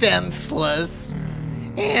defenseless.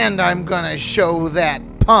 And I'm gonna show that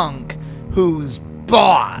punk who's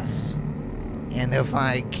boss. And if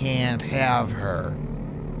I can't have her,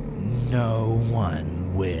 no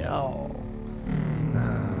one will.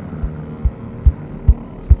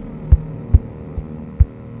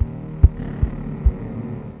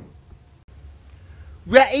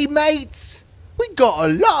 Ready, mates? We got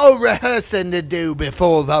a lot of rehearsing to do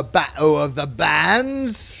before the Battle of the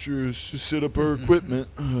Bands. Sure, let's just set up our equipment.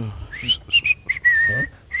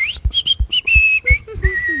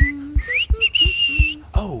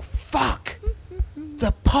 Oh, fuck!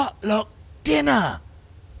 The potluck dinner!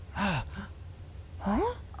 Huh?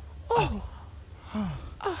 Oh.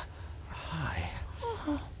 Hi.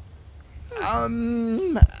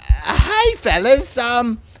 Hey, fellas,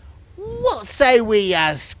 what say we,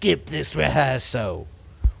 skip this rehearsal?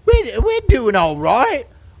 We're doing all right.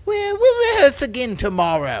 We'll rehearse again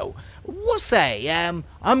tomorrow. What say,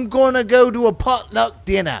 I'm gonna go to a potluck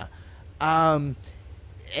dinner.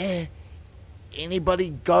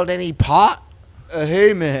 Anybody got any pot?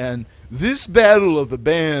 Hey man, this Battle of the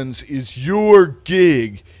Bands is your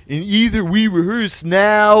gig, and either we rehearse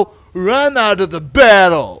now or I'm out of the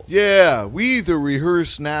battle. Yeah, we either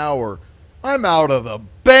rehearse now or I'm out of the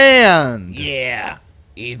band. Yeah,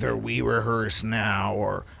 either we rehearse now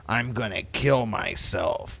or I'm gonna kill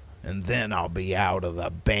myself, and then I'll be out of the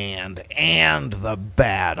band and the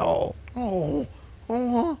battle. Oh.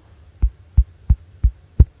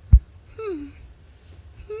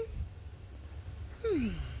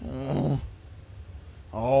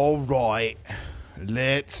 All right,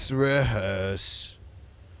 let's rehearse.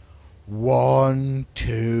 1,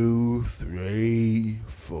 2, 3,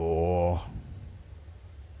 4.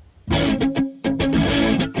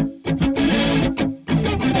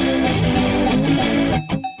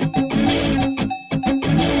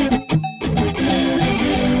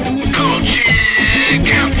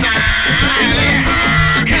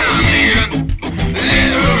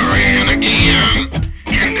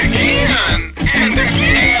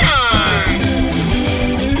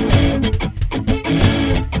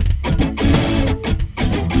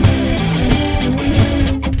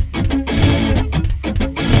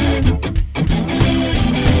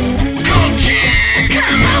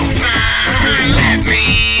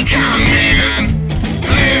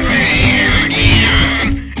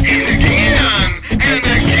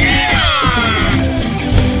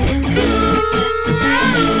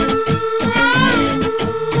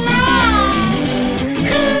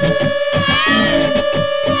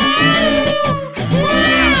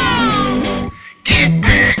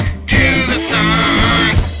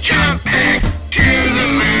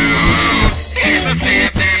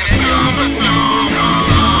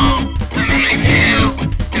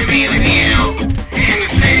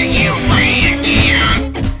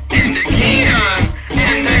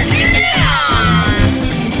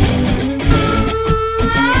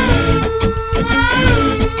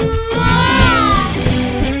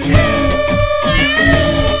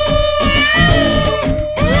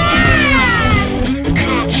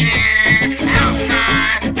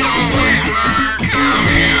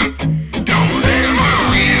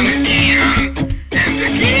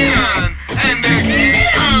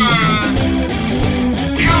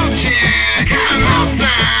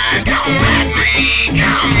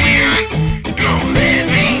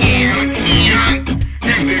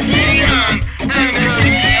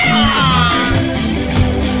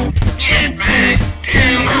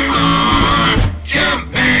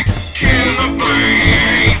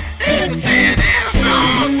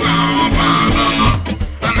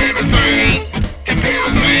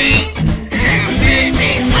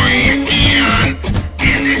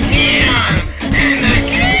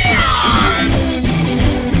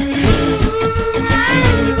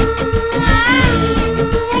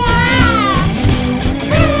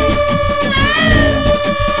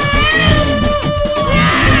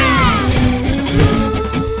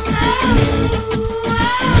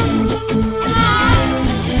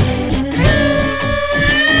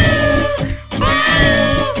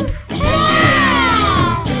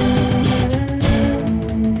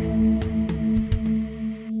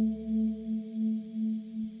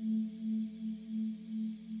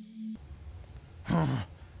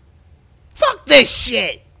 this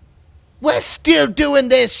shit! We're still doing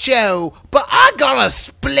this show, but I gotta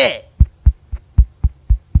split.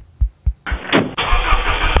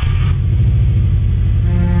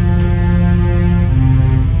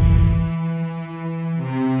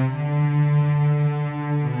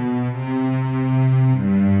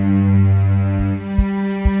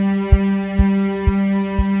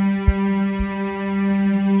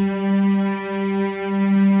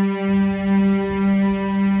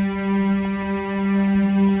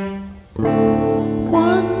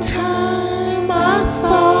 One time I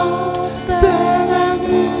thought that I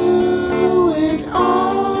knew it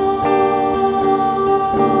all.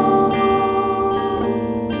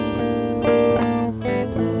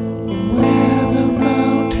 Where the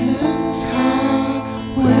mountains high,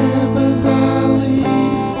 where the valley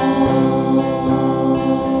fall.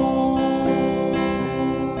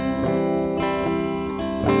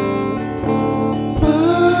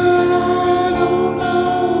 But I don't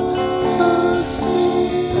know a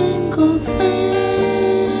single thing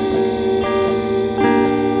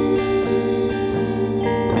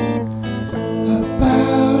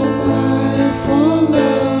about life or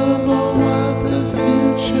love or what the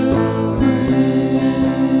future brings.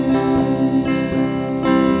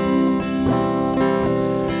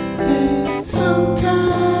 And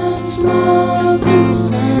sometimes love is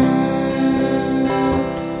sad,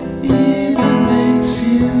 even makes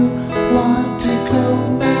you want to go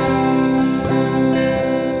mad.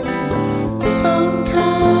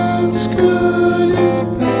 Sometimes good is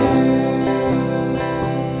bad,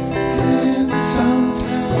 and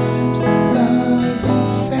sometimes love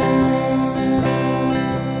is sad.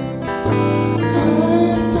 I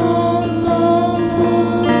thought love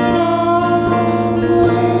would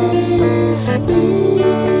always be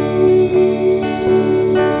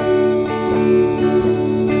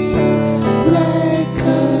like a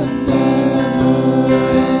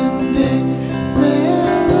never-ending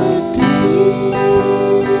melody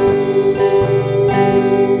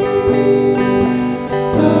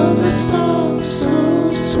of a song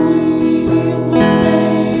so sweet it would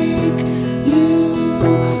make you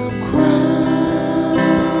cry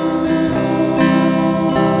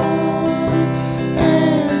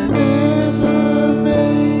and never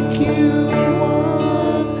make you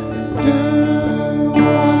wonder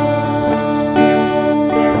why.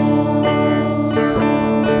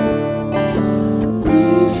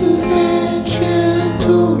 Breezes and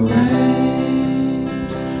gentle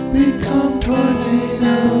rains become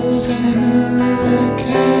tornadoes and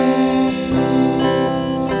hurricanes.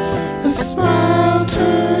 A smile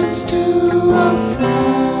turns to a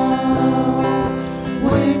frown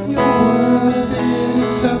when your world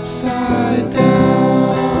is upside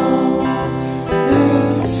down.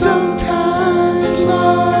 And sometimes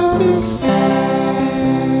love is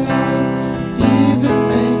sad, even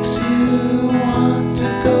makes you want to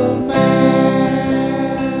go mad.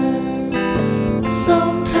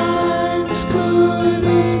 Sometimes good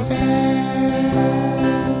is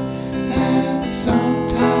bad, and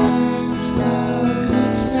sometimes love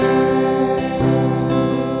is sad.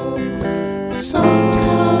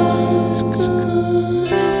 Sometimes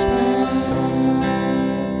good is bad,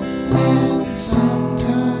 and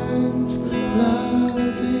sometimes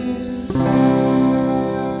love is sad.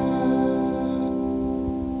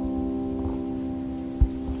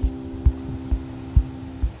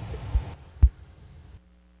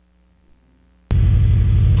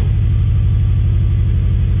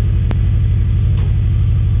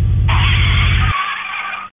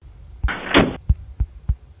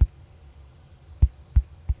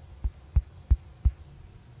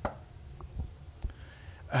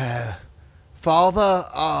 Father,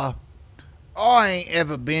 I ain't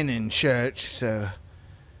ever been in church, so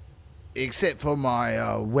except for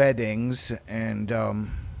my weddings and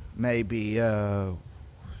maybe 3,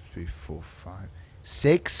 4, 5,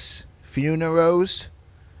 6 funerals,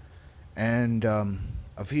 and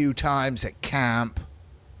a few times at camp,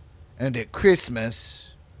 and at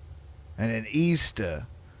Christmas, and at Easter,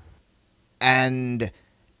 and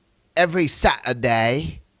every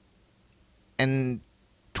Saturday, and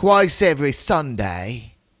twice every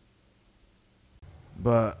Sunday.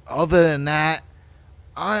 But other than that,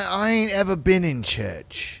 I ain't ever been in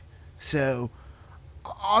church, so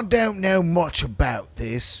I don't know much about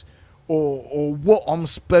this or what I'm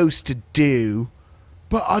supposed to do,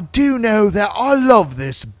 but I do know that I love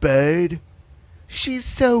this bird. She's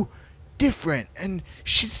so different and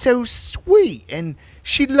she's so sweet and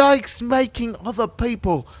she likes making other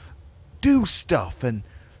people do stuff and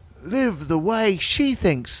live the way she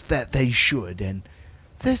thinks that they should, and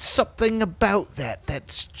there's something about that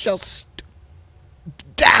that's just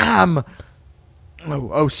damn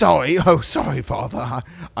Sorry, Father.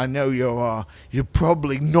 I know you're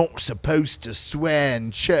probably not supposed to swear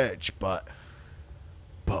in church, but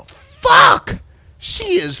fuck!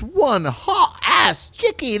 She is one hot ass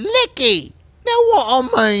chicky licky. Know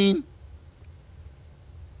what I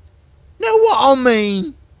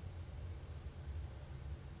mean?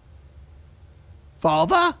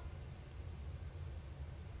 Father?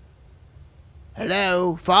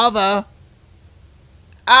 Hello, Father?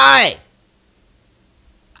 Aye!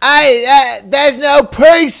 There's no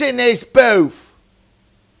peace in this booth!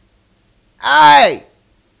 Aye!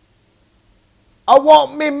 I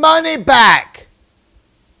want me money back!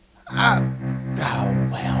 Oh,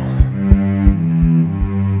 well.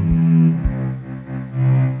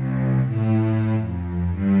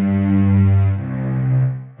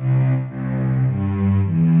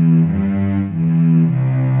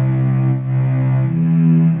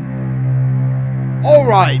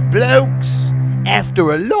 Alright, blokes.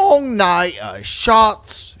 After a long night of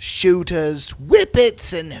shots, shooters,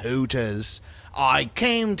 whippets, and hooters, I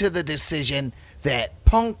came to the decision that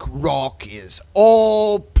punk rock is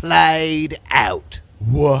all played out.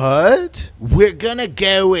 What? We're gonna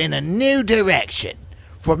go in a new direction.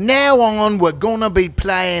 From now on, we're gonna be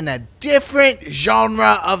playing a different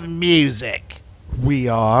genre of music. We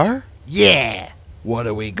are? Yeah. What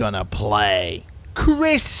are we gonna play?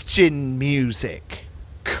 Christian music.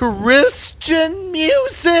 Christian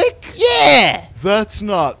music? Yeah. That's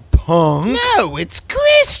not punk. No, it's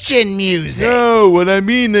Christian music. No, what I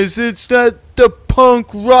mean is it's not the punk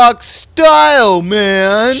rock style,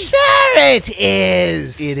 man. Sure it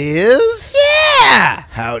is. It is? Yeah.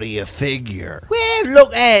 How do you figure? Well,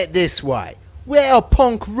 look at it this way. We're a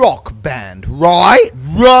punk rock band, right?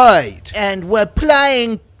 Right. And we're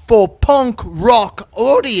playing for punk rock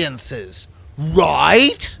audiences,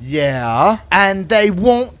 right? Yeah. And they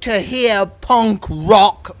want to hear punk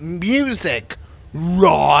rock music,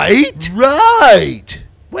 right? Right.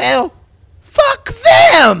 Well, fuck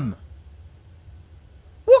them!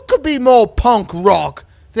 What could be more punk rock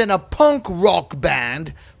than a punk rock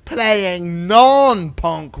band playing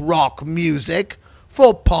non-punk rock music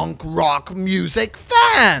for punk rock music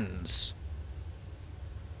fans?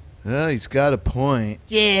 Oh, he's got a point.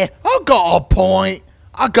 Yeah, I got a point.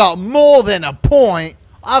 I got more than a point.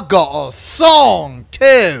 I got a song,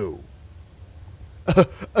 too.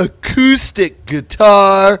 Acoustic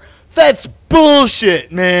guitar? That's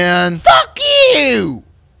bullshit, man. Fuck you!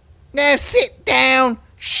 Now sit down,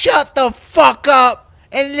 shut the fuck up,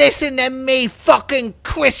 and listen to me fucking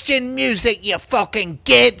Christian music, you fucking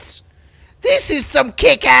kids. This is some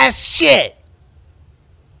kick-ass shit.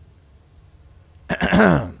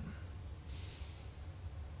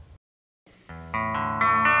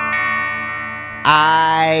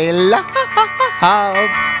 I love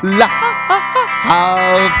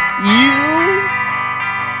you,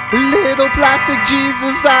 little plastic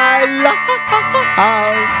Jesus. I love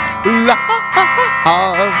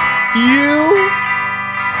you,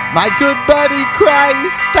 my good buddy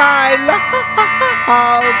Christ. I love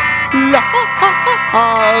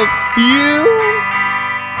you,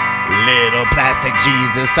 little plastic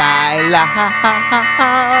Jesus. I love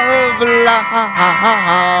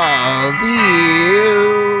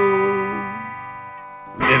you.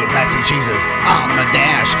 Little plastic Jesus on the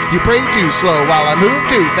dash. You pray too slow while I move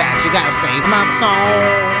too fast. You gotta save my soul,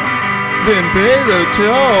 then pay the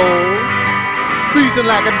toll. Freezing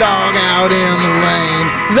like a dog out in the rain.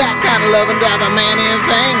 That kind of love and drive a man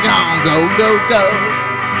insane. Come on, go, go, go.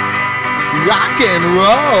 Rock and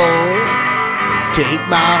roll. Take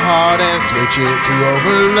my heart and switch it to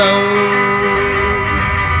overload.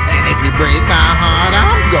 And if you break my heart,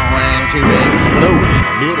 I'm going to explode in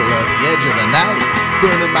the middle of the edge of the night.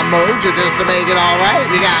 Burning my mojo just to make it alright.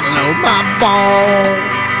 You gotta load my bone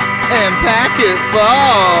and pack it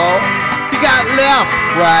full. You got left,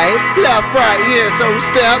 right, here. So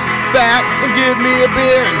step back and give me a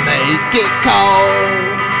beer and make it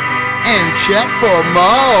cold. And check for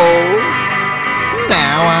more.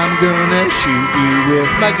 Now I'm gonna shoot you with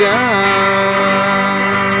my gun.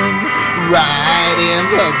 Right in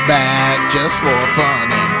the back, just for fun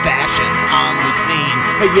and fashion on the scene.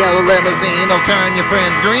 A yellow limousine will turn your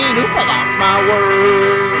friends green. Oop, I lost my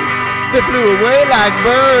words. They flew away like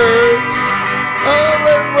birds. Oh,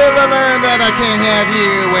 when will I learn that I can't have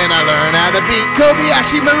you? When I learn how to beat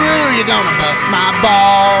Kobayashi Maru, you're gonna bust my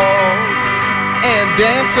balls and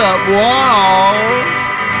dance up walls,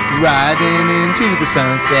 riding into the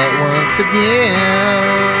sunset once again,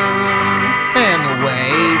 and away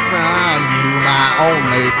from you, my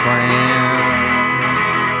only friend,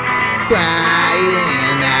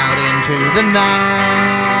 crying out into the night.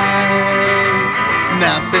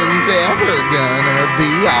 nothing's ever gonna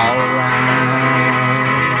be alright.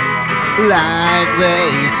 Like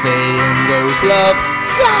they say in those love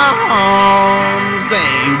songs,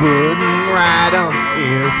 they wouldn't write 'em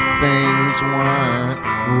if things weren't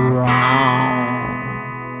wrong.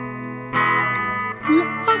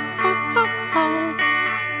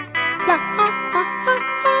 Love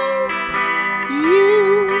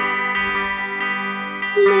you,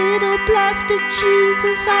 little plastic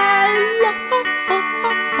Jesus, I love you.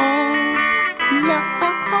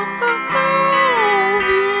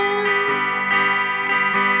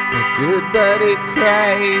 My good buddy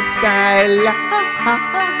Christ, I love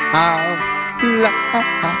you.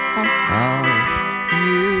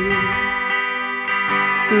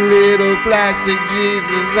 Little plastic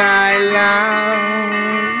Jesus, I love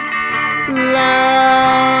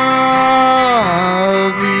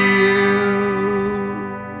you.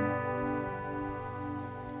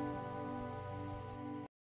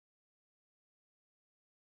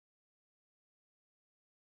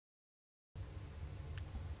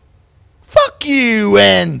 Fuck you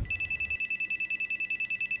and...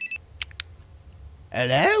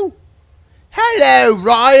 Hello? Hello,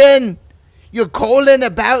 Ryan. You're calling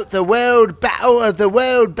about the World Battle of the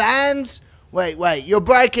World Bands? Wait, you're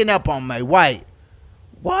breaking up on me. Wait.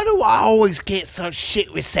 Why do I always get such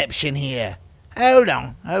shit reception here? Hold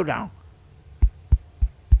on.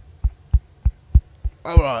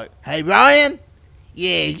 Alright. Hey, Ryan?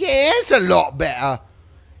 Yeah, it's a lot better.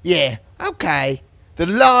 Yeah, okay. The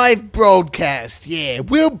live broadcast, yeah,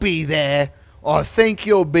 we'll be there. I think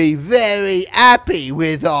you'll be very happy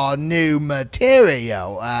with our new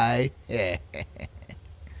material, eh? Yeah.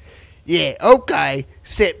 Yeah, okay,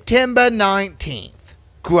 September 19th.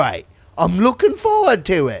 Great. I'm looking forward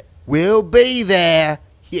to it. We'll be there.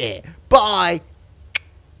 Yeah, bye.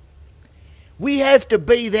 We have to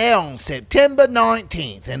be there on September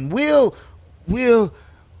 19th, and we'll...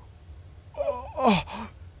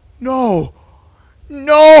 No!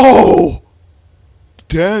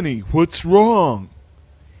 Danny, what's wrong?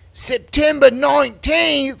 September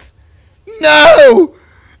 19th? No!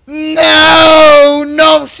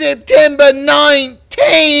 Not September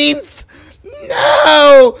 19th!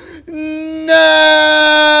 No!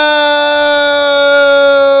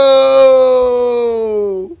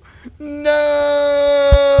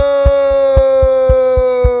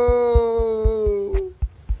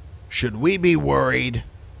 Should we be worried?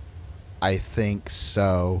 I think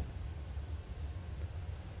so.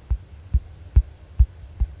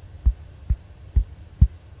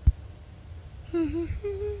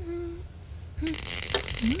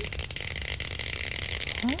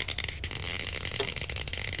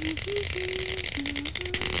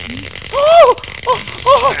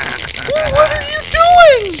 What are you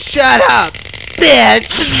doing? Shut up,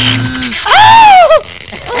 bitch!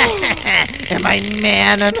 Am I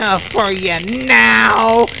man enough for you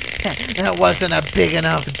now? That wasn't a big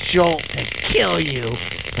enough jolt to kill you,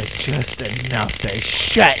 but just enough to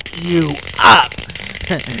shut you up.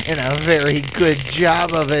 And a very good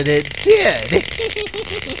job of it did.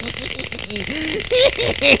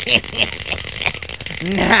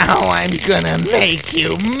 Now I'm gonna make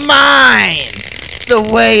you mine, the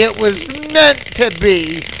way it was meant to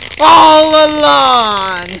be all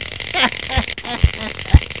along.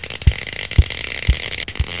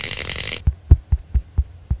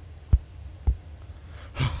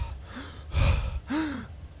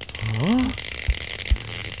 Huh?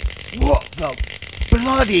 What the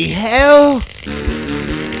bloody hell?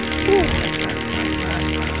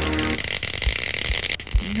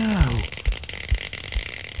 No.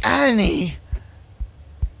 Annie.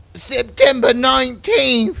 September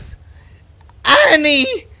 19th.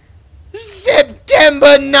 Annie.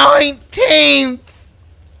 September 19th.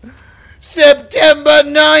 September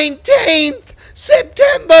 19th.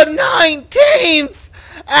 September 19th.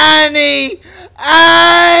 Annie.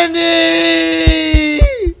 Annie.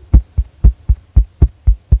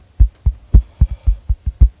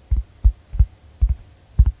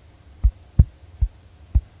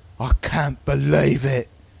 I can't believe it.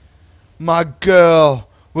 My girl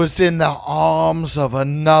was in the arms of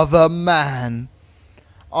another man.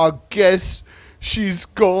 I guess she's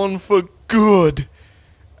gone for good.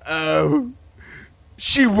 Oh,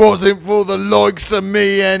 she wasn't for the likes of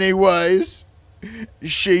me anyways.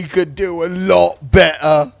 She could do a lot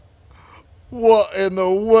better. What in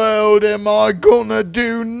the world am I gonna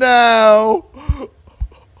do now?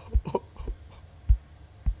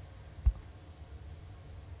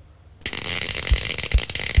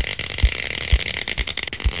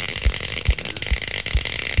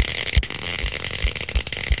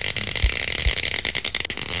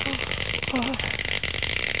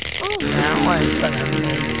 Now I'm gonna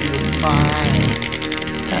make you mine.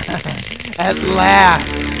 At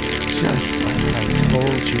last, just like I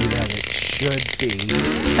told you that it should be.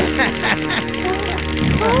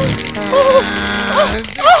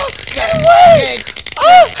 Get away!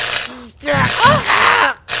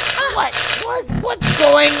 What's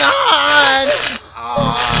going on?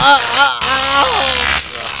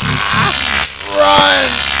 Run!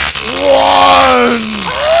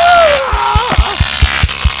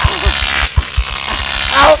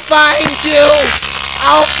 I'll find you!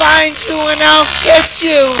 I'll find you and I'll get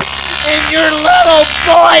you! And your little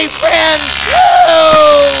boyfriend, too!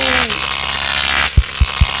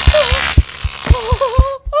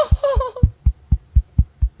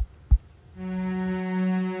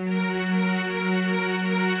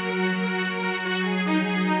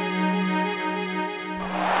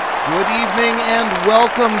 Good evening and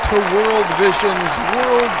welcome to World Vision's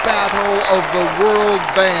World Battle of the World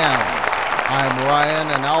Bands. I'm Ryan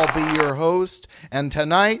and I'll be your host, and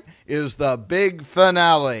tonight is the big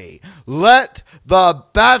finale. Let the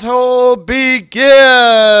battle begin!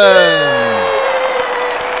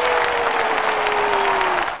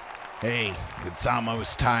 Hey, it's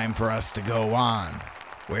almost time for us to go on.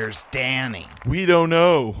 Where's Danny? We don't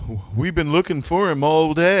know. We've been looking for him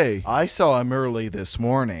all day. I saw him early this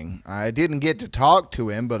morning. I didn't get to talk to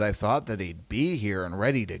him, but I thought that he'd be here and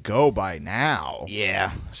ready to go by now.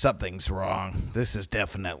 Yeah, something's wrong. This is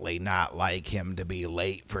definitely not like him to be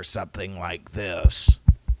late for something like this.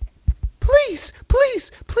 Please,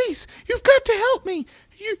 please, please, you've got to help me.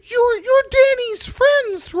 You're Danny's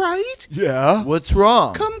friends, right? Yeah? What's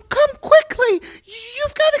wrong? Come quickly.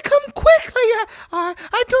 You've got to come quickly. I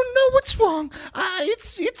don't know what's wrong.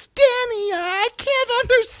 It's Danny. I can't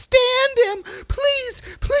understand him. Please,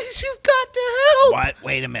 you've got to help. What?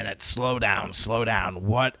 Wait a minute. Slow down.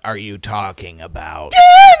 What are you talking about?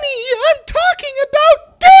 Danny! I'm talking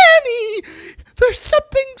about Danny! There's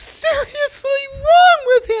something seriously wrong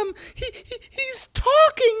with him. He's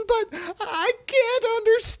talking, but I can't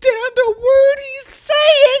understand a word he's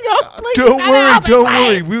saying. Oh, please, Don't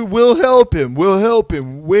worry. We'll help him.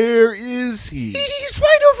 Where is he? He's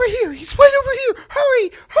right over here. Hurry,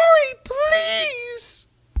 please.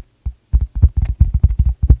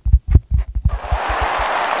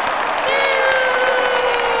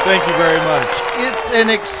 Thank you very much. It's an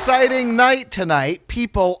exciting night tonight.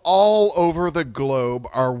 People all over the globe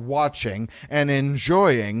are watching and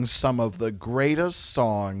enjoying some of the greatest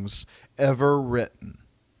songs ever written.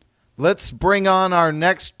 Let's bring on our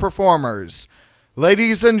next performers.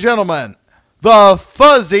 Ladies and gentlemen, the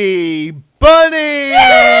Fuzzy Bunny!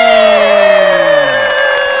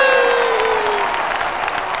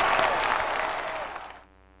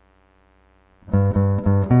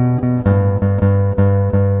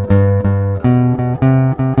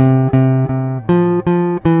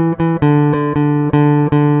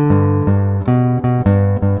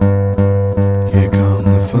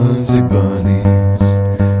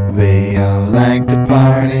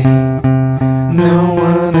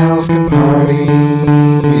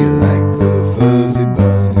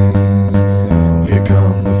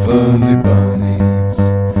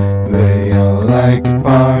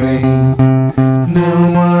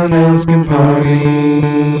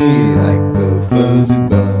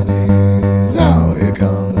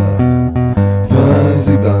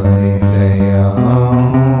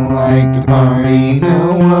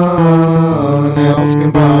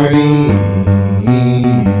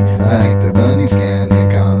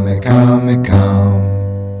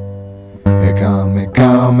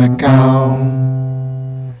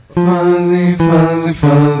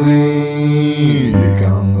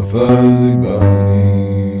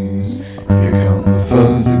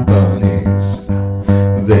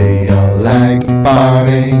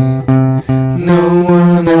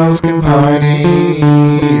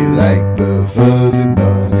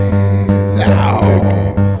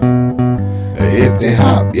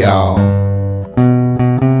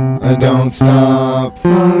 Don't stop,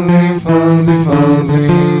 fuzzy, fuzzy, fuzzy.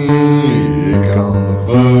 Here come the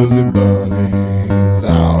fuzzy bunnies.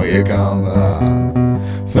 Oh, here come the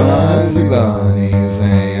fuzzy bunnies.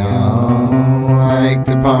 They all like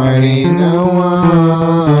to party. No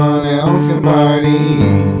one else can party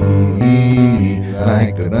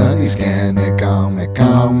like the bunnies can. Here come, here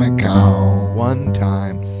come, here come. One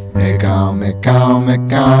time, here come, here come, here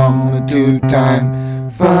come. 2 times.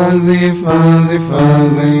 Fuzzy, fuzzy,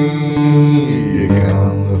 fuzzy. Here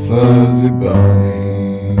come the fuzzy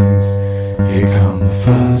bunnies. Here come the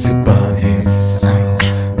fuzzy bunnies.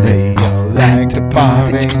 They all like to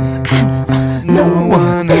party. No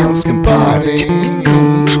one else can party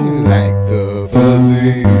like the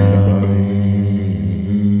fuzzy bunnies.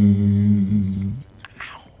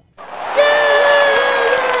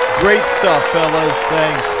 stuff, fellas.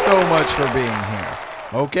 Thanks so much for being here.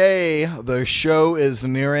 Okay, the show is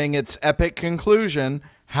nearing its epic conclusion.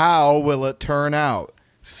 How will it turn out?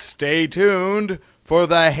 Stay tuned for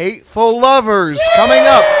the Hateful Lovers coming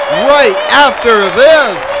up right after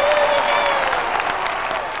this.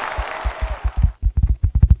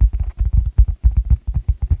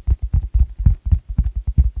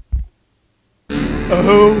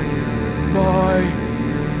 Oh my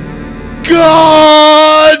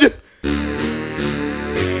God!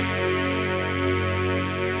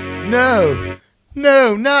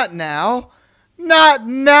 No, not now. Not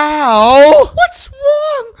now! What's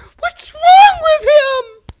wrong? What's wrong with him?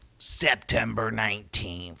 September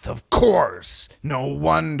 19th, of course. No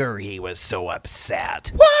wonder he was so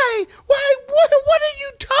upset. Why? What are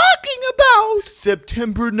you talking about?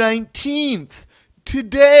 September 19th.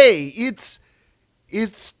 Today.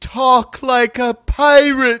 It's Talk Like a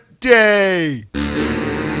Pirate Day.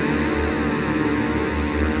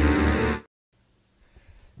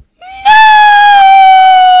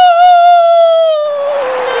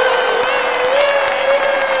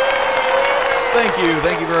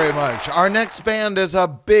 Thank you very much. Our next band is a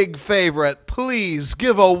big favorite. Please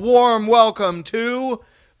give a warm welcome to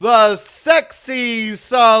the Sexy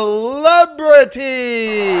Celebrity.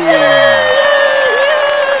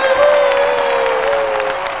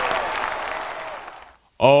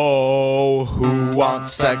 Oh, who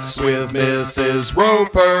wants sex with Mrs.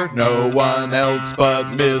 Roper? No one else but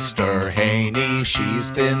Mr. Haney.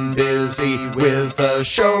 She's been busy with a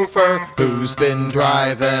chauffeur who's been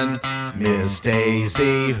driving Miss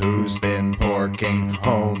Daisy, who's been porking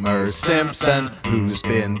Homer Simpson, who's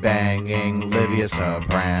been banging Livia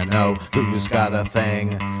Soprano, who's got a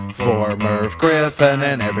thing for Merv Griffin,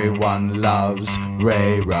 and everyone loves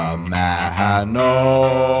Ray Romano.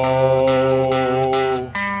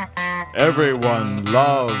 Everyone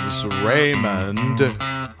loves Raymond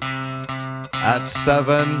at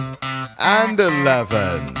 7 and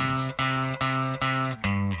 11.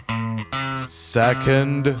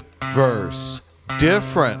 Second verse,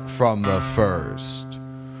 different from the first.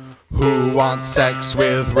 Who wants sex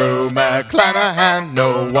with Rue McClanahan?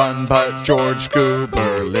 No one but George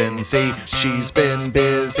Goober Lindsay. She's been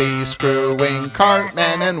busy screwing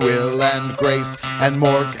Cartman and Will and Grace and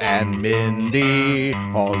Mork and Mindy,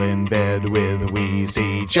 all in bed with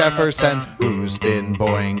Wheezy Jefferson, who's been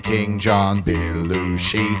boinking John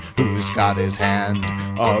Belushi, who's got his hand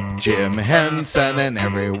up Jim Henson, and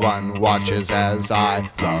everyone watches as I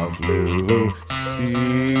love Lucy.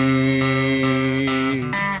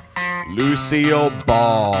 Lucille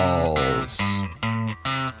Balls.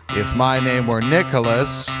 If my name were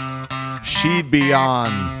Nicholas, she'd be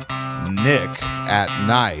on Nick at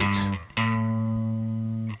Night.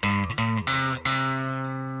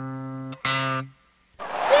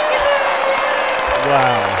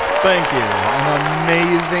 Wow, thank you. An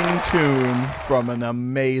amazing tune from an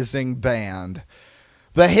amazing band.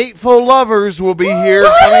 The Hateful Lovers will be here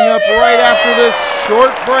coming up right after this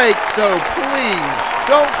short break, so please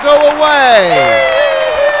don't go away.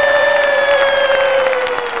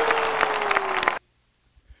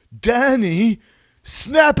 Danny,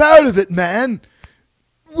 snap out of it, man.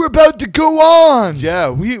 We're about to go on. Yeah,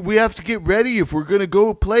 we have to get ready if we're going to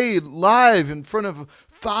go play live in front of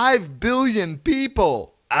 5 billion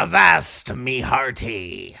people. Avast, me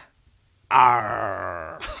hearty.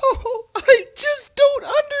 Arr. Oh, I just don't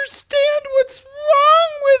understand what's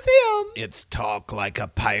wrong with him. It's Talk Like a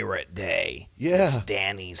Pirate Day. Yeah. It's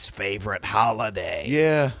Danny's favorite holiday.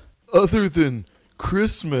 Yeah, other than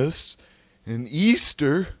Christmas and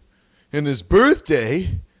Easter and his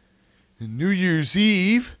birthday and New Year's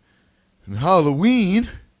Eve and Halloween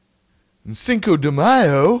and Cinco de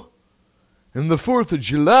Mayo and the 4th of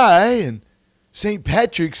July and St.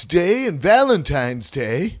 Patrick's Day and Valentine's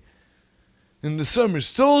Day and the summer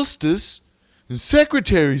solstice and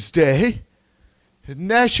Secretary's Day and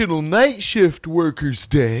National Night Shift Workers'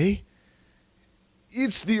 Day.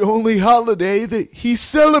 It's the only holiday that he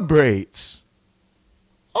celebrates.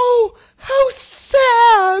 Oh, how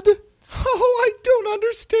sad. Oh, I don't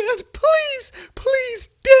understand. Please,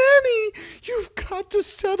 Danny, you've got to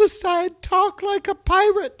set aside Talk Like a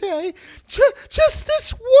Pirate Day. Just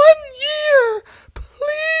this 1 year,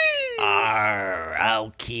 please. Arr,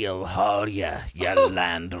 I'll keel haul ya, you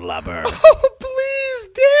landlubber. Oh, please,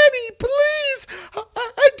 Danny, please.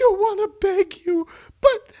 I don't want to beg you,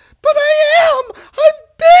 but I am. I'm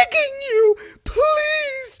begging you.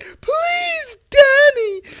 Please,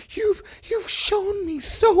 Danny. You've shown me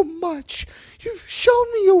so much. You've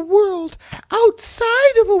shown me a world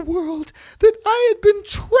outside of a world that I had been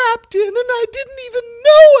trapped in, and I didn't even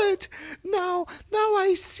know it. Now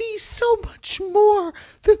I see so much more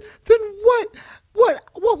than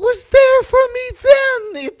what was there for me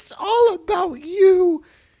then. It's all about you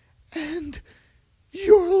and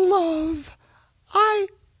your love. I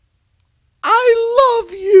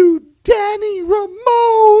love you, Danny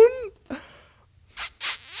Ramone.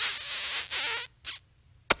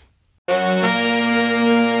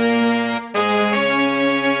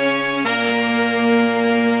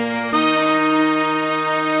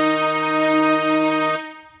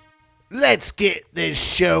 Let's get this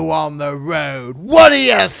show on the road. What do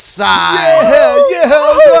you say? Yeah,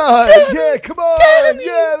 all right. Yeah, come on. Danny.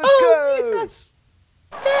 Yeah, let's go. Yes.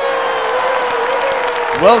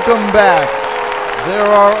 Welcome back. There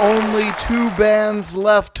are only 2 bands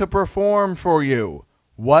left to perform for you.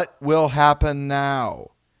 What will happen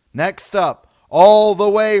now? Next up, all the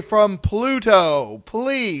way from Pluto,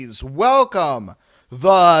 please welcome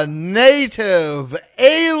the Native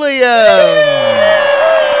Aliens.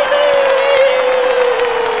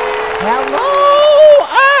 Hello,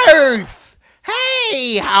 Earth!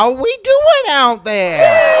 Hey, how we doing out there?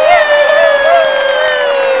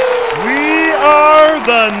 We are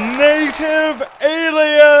the Native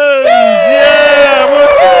Aliens! Yeah!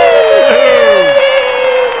 Woohoo!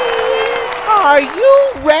 Are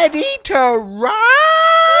you ready to rock?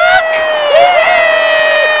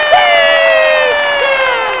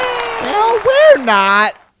 Well, we're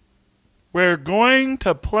not. We're going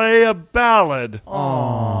to play a ballad.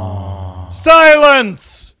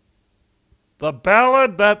 Silence! The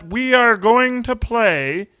ballad that we are going to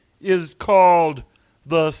play is called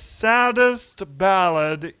The Saddest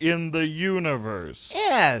Ballad in the Universe.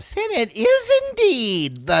 Yes, and it is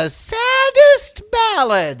indeed the saddest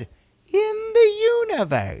ballad in the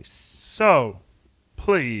universe. So,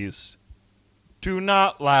 please, do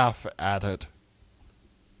not laugh at it.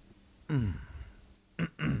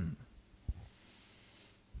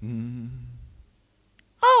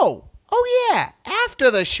 Oh yeah,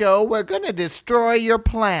 after the show, we're going to destroy your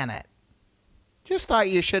planet. Just thought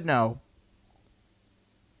you should know.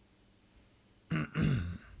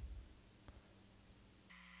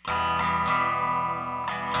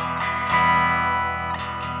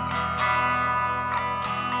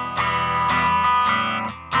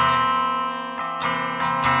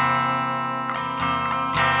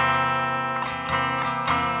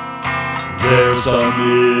 There's a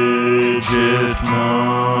midget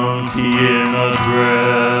monkey in a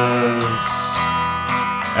dress,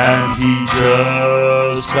 and he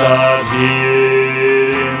just got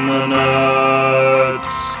hit in the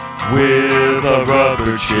nuts with a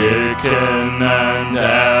rubber chicken, and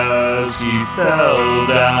as he fell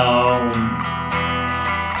down,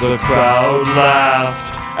 the crowd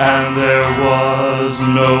laughed and there was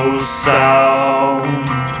no sound.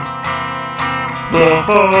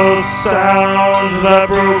 The sound that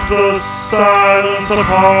broke the silence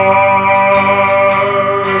apart.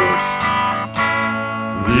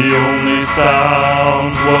 The only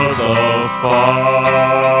sound was a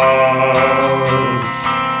fart.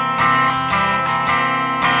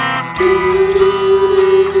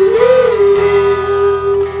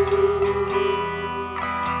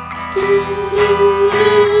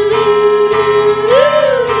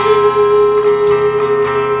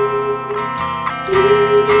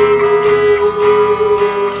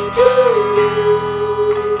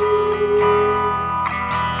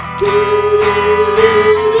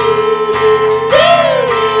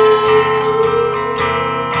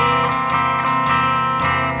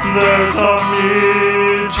 There's a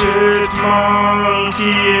midget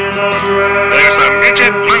monkey in a dress. There's a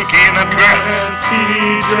midget monkey in a dress.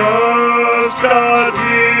 He just got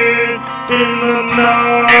hit in the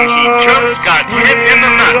nuts. And he just got hit in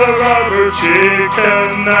the nuts. With a rubber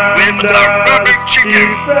chicken. With a rubber chicken.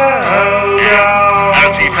 He fell down.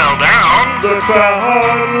 As he fell down, The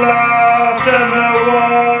crowd laughed and there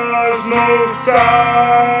was no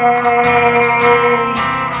sound.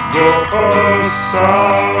 The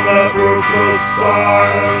sound that broke the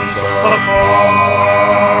silence apart.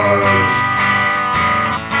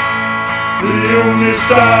 The only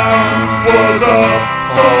sound was a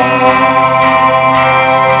fart.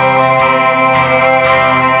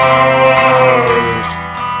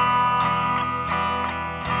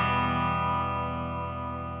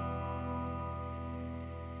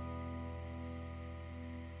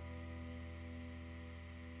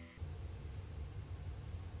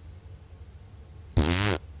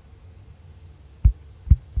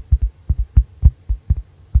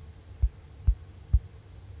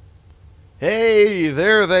 Hey,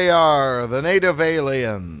 there they are, the Native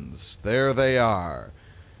Aliens. There they are.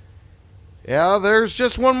 Yeah, there's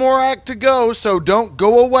just one more act to go, so don't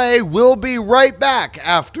go away. We'll be right back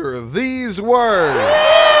after these words.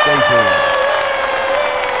 Stay tuned.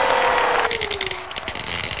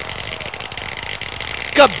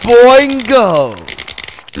 Kaboingo!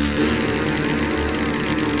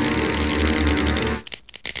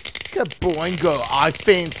 Kaboingo, I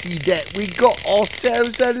fancy that we got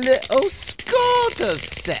ourselves a little score to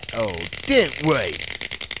settle, didn't we?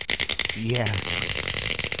 Yes.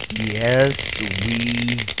 Yes,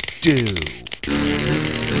 we do.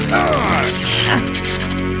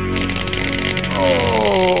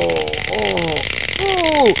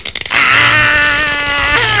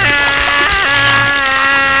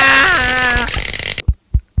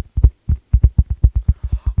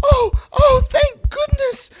 Oh, thank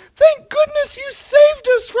goodness! Thank goodness you saved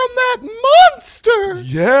us from that monster!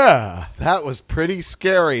 Yeah, that was pretty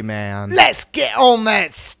scary, man. Let's get on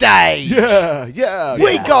that stage. Yeah.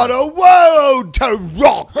 We got a world to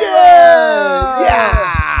rock.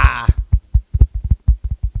 Yeah!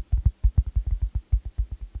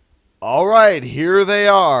 All right, here they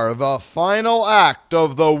are, the final act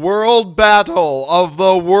of the world battle of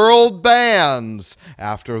the world bands.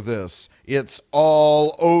 After this, it's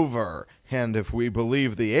all over. And if we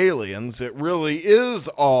believe the aliens, it really is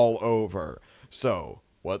all over. So,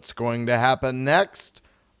 what's going to happen next?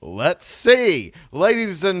 Let's see.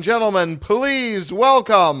 Ladies and gentlemen, please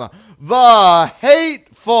welcome the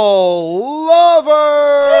Hateful Lovers!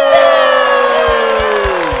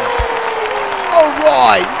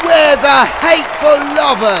 Alright, we're the Hateful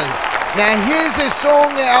Lovers. Now here's a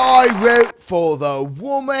song that I wrote for the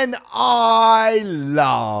woman I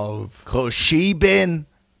love. 'Cause she been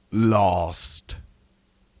lost.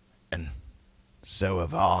 And so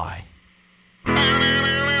have I.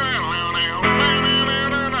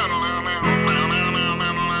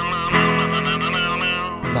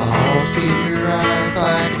 Lost in your eyes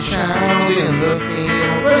like a child in the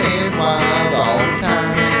field, running wild all the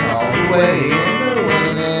time and all the way, and no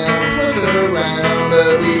one else was around,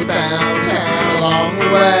 but we found time along the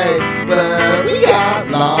way. But we got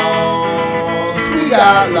lost,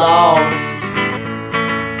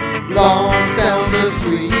 lost down the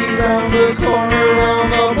street, round the corner,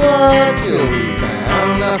 round the block, till we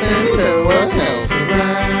found nothing, no one else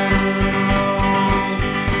around.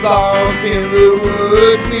 Lost in the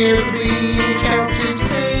woods near the beach, out to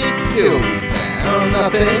sea, till we found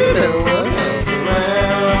nothing, no one else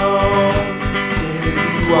around. Where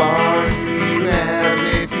you are, who you have, and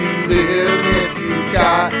if you live, and if you've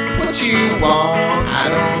got what you want, I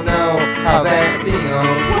don't know how that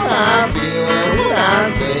feels, what I feel, and what I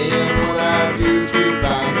say, and what I do to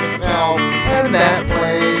find myself, and that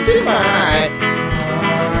place in my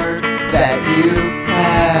heart that you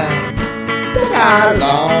have. That I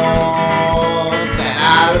lost,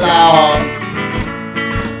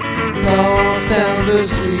 lost down the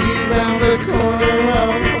street, round the corner,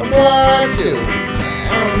 round the block, till we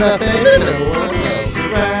found nothing and no one else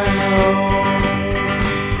around.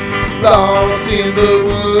 Lost in the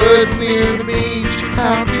woods near the beach,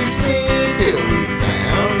 out to sea, till we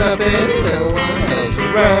found nothing and no one else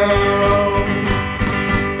around.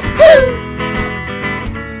 Woo!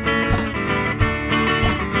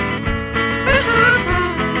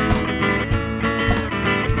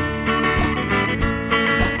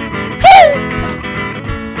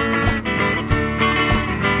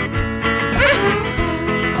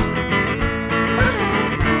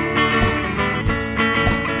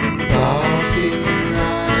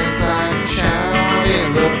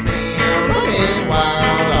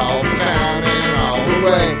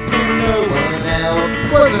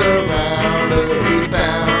 Around, but we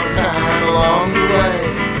found time along the way.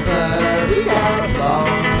 But we got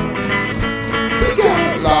lost, we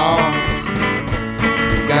got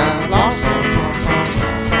lost,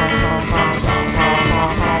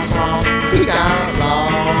 we got lost, we got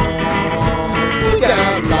lost,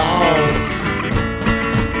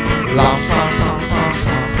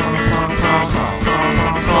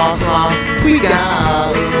 we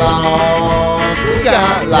got lost, we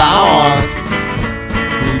got lost,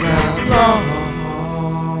 we got lost.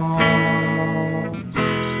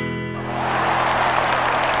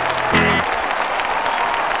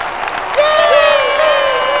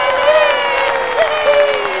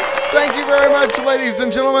 Thank you very much, ladies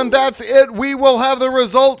and gentlemen. That's it. We will have the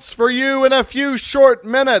results for you in a few short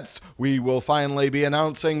minutes. We will finally be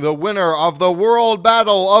announcing the winner of the World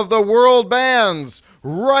Battle of the World Bands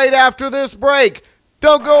right after this break.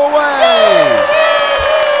 Don't go away!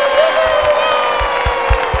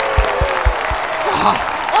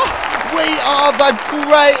 We are the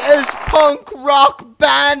greatest punk rock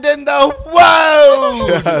band in the world.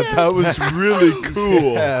 Yeah, that was really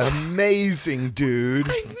cool. Amazing, dude.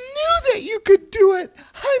 I knew that you could do it.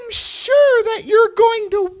 I'm sure that you're going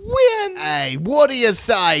to win. Hey, what do you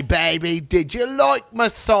say, baby? Did you like my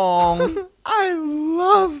song? I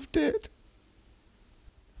loved it.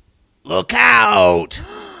 Look out!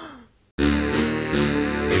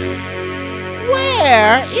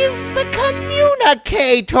 Where is the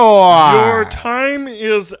communicator? Your time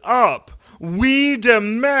is up. We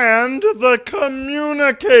demand the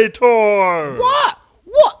communicator. What?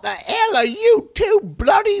 What the hell are you two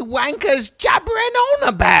bloody wankers jabbering on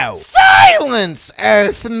about? Silence,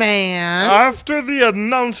 Earthman! After the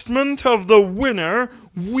announcement of the winner,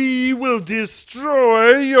 we will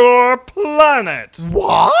destroy your planet.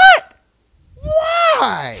 What?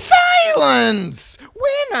 Why? Silence!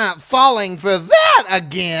 We're not falling for that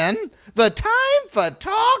again. The time for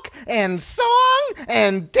talk and song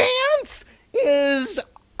and dance is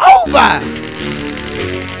over.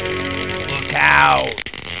 Look out.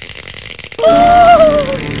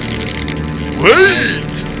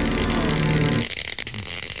 Wait!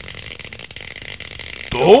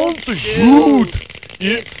 Don't shoot!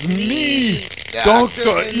 It's me,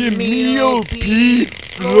 Dr. Emil P.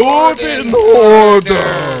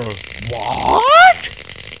 Flodenhorder! What?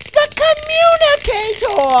 The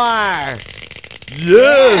communicator!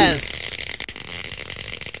 Yes!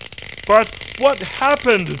 But what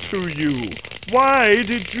happened to you? Why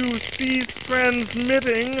did you cease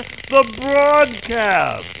transmitting the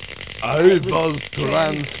broadcast? I was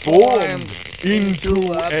transformed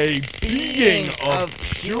into a being of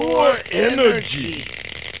pure energy.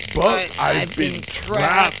 But I've been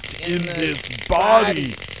trapped in this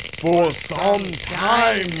body for some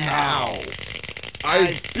time now.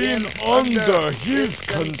 I've been under his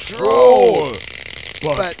control.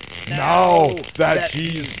 But now that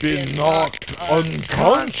he's been knocked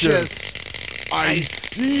unconscious, I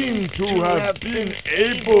seem to have been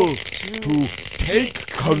able to take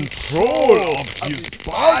control of his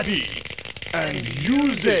body and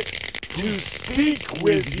use it to speak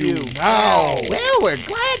with you now. Well, we're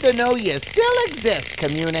glad to know you still exist,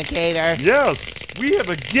 communicator. Yes, we have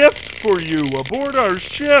a gift for you aboard our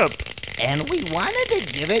ship. And we wanted to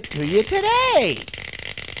give it to you today.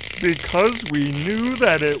 Because we knew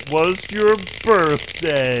that it was your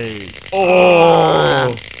birthday.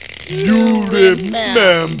 Oh, you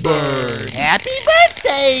remembered. Happy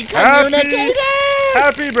birthday, communicator!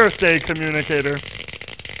 Happy birthday, communicator.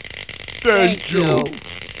 Thank you.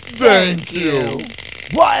 Thank you.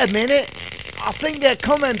 Wait a minute. I think they're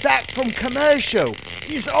coming back from commercial.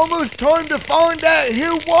 It's almost time to find out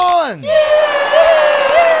who won.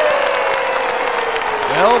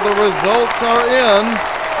 Well, the results are in.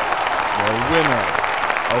 The winner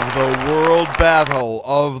of the World Battle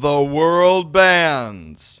of the World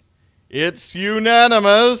Bands. It's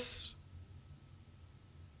unanimous.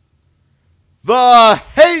 The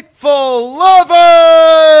Hateful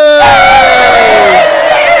Lovers!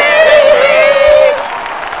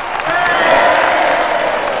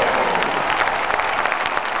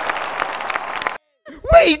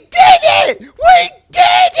 We did it! We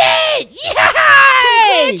did it!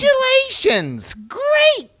 Yay! Congratulations!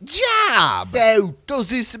 Great job! So, does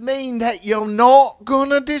this mean that you're not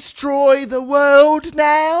gonna destroy the world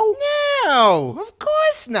now? No, of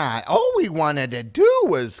course not. All we wanted to do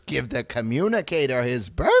was give the communicator his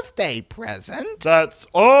birthday present. That's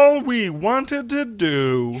all we wanted to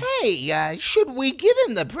do. Hey, should we give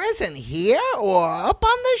him the present here or up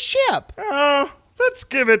on the ship? Let's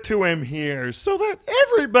give it to him here so that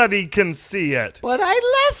everybody can see it. But I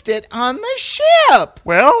left it on the ship.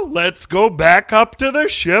 Well, let's go back up to the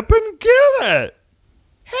ship and get it.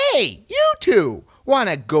 Hey, you two, want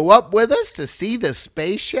to go up with us to see the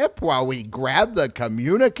spaceship while we grab the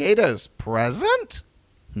communicator's present?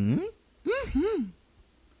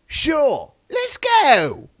 Sure, let's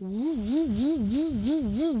go.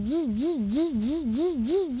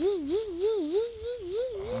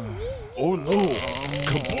 Oh no,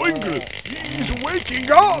 Kaboinga, he's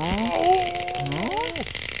waking up!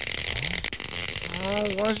 Oh,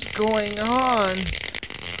 what's going on?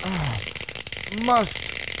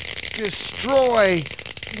 Must destroy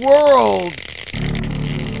world.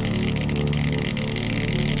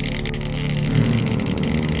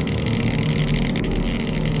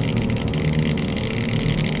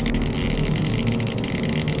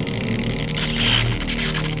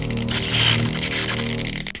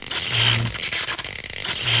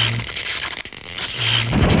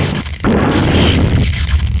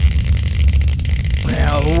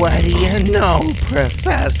 Well, what do you know,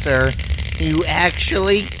 Professor? You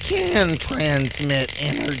actually can transmit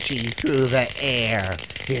energy through the air.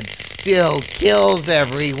 It still kills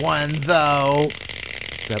everyone, though.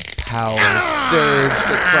 The power surged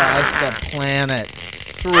across the planet,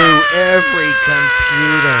 through every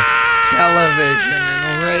computer, television,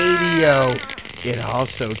 and radio. It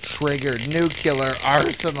also triggered nuclear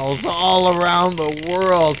arsenals all around the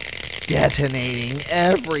world, detonating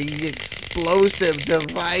every explosive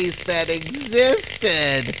device that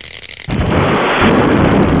existed.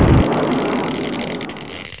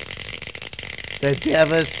 The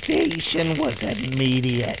devastation was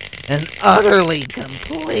immediate and utterly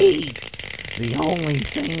complete. The only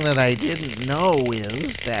thing that I didn't know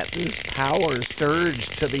is that this power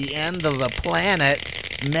surged to the end of the planet,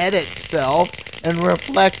 met itself, and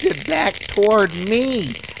reflected back toward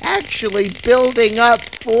me, actually building up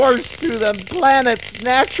force through the planet's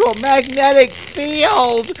natural magnetic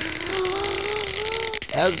field.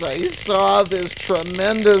 As I saw this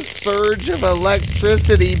tremendous surge of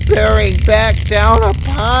electricity bearing back down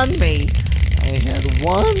upon me, I had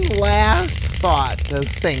one last thought to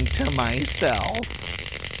think to myself.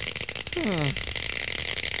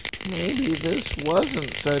 Maybe this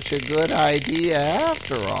wasn't such a good idea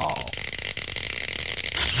after all.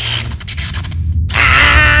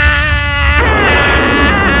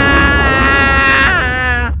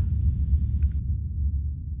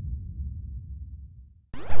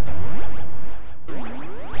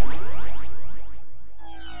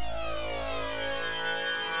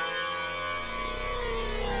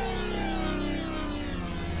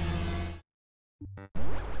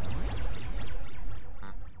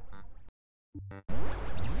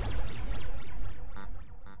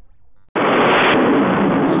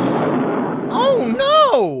 Oh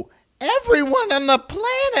no! Everyone on the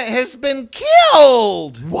planet has been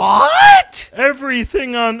killed! What?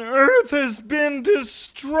 Everything on Earth has been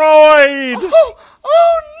destroyed!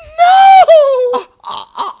 Oh no!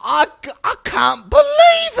 I can't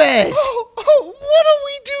believe it! What do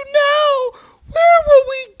we do now? Where will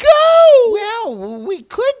we go? Well, we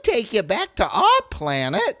could take you back to our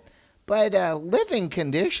planet, but living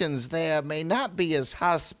conditions there may not be as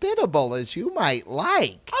hospitable as you might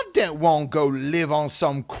like. I don't want to go live on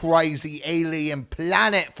some crazy alien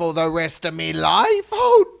planet for the rest of me life.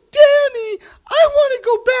 Oh, Denny, I want to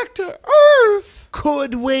go back to Earth.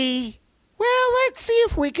 Could we? Well, let's see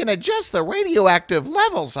if we can adjust the radioactive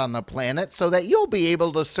levels on the planet so that you'll be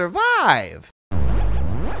able to survive.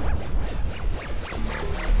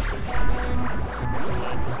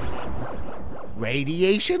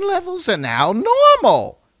 Radiation levels are now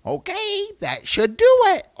normal. Okay, that should do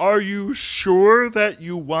it. Are you sure that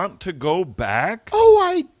you want to go back? Oh,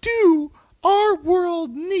 I do. Our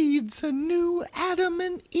world needs a new Adam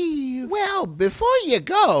and Eve. Well, before you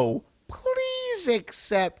go, please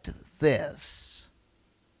accept this.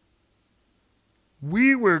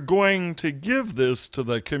 We were going to give this to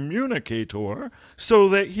the communicator so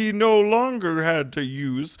that he no longer had to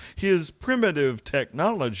use his primitive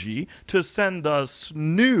technology to send us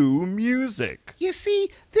new music. You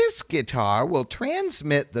see, this guitar will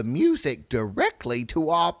transmit the music directly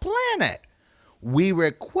to our planet. We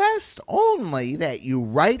request only that you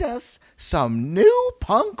write us some new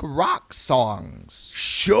punk rock songs.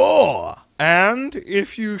 Sure. And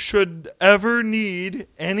if you should ever need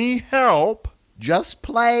any help, just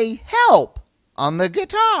play Help on the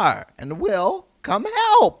guitar and we'll come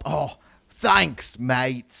help. Oh, thanks,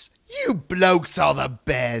 mates. You blokes are the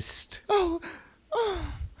best. Oh,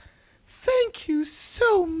 thank you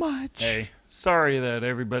so much. hey, sorry that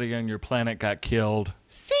everybody on your planet got killed.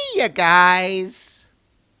 See ya, guys.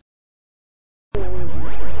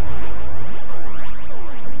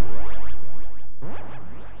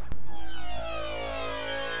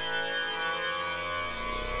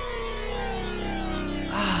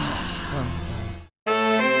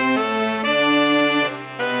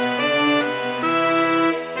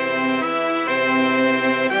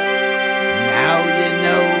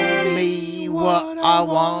 I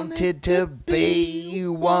wanted to be.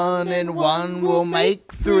 1 and 1 will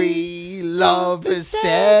make 3. Love is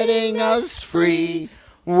setting us free.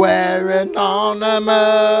 We're anonymous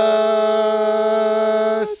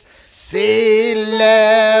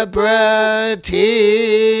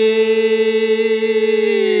celebrities.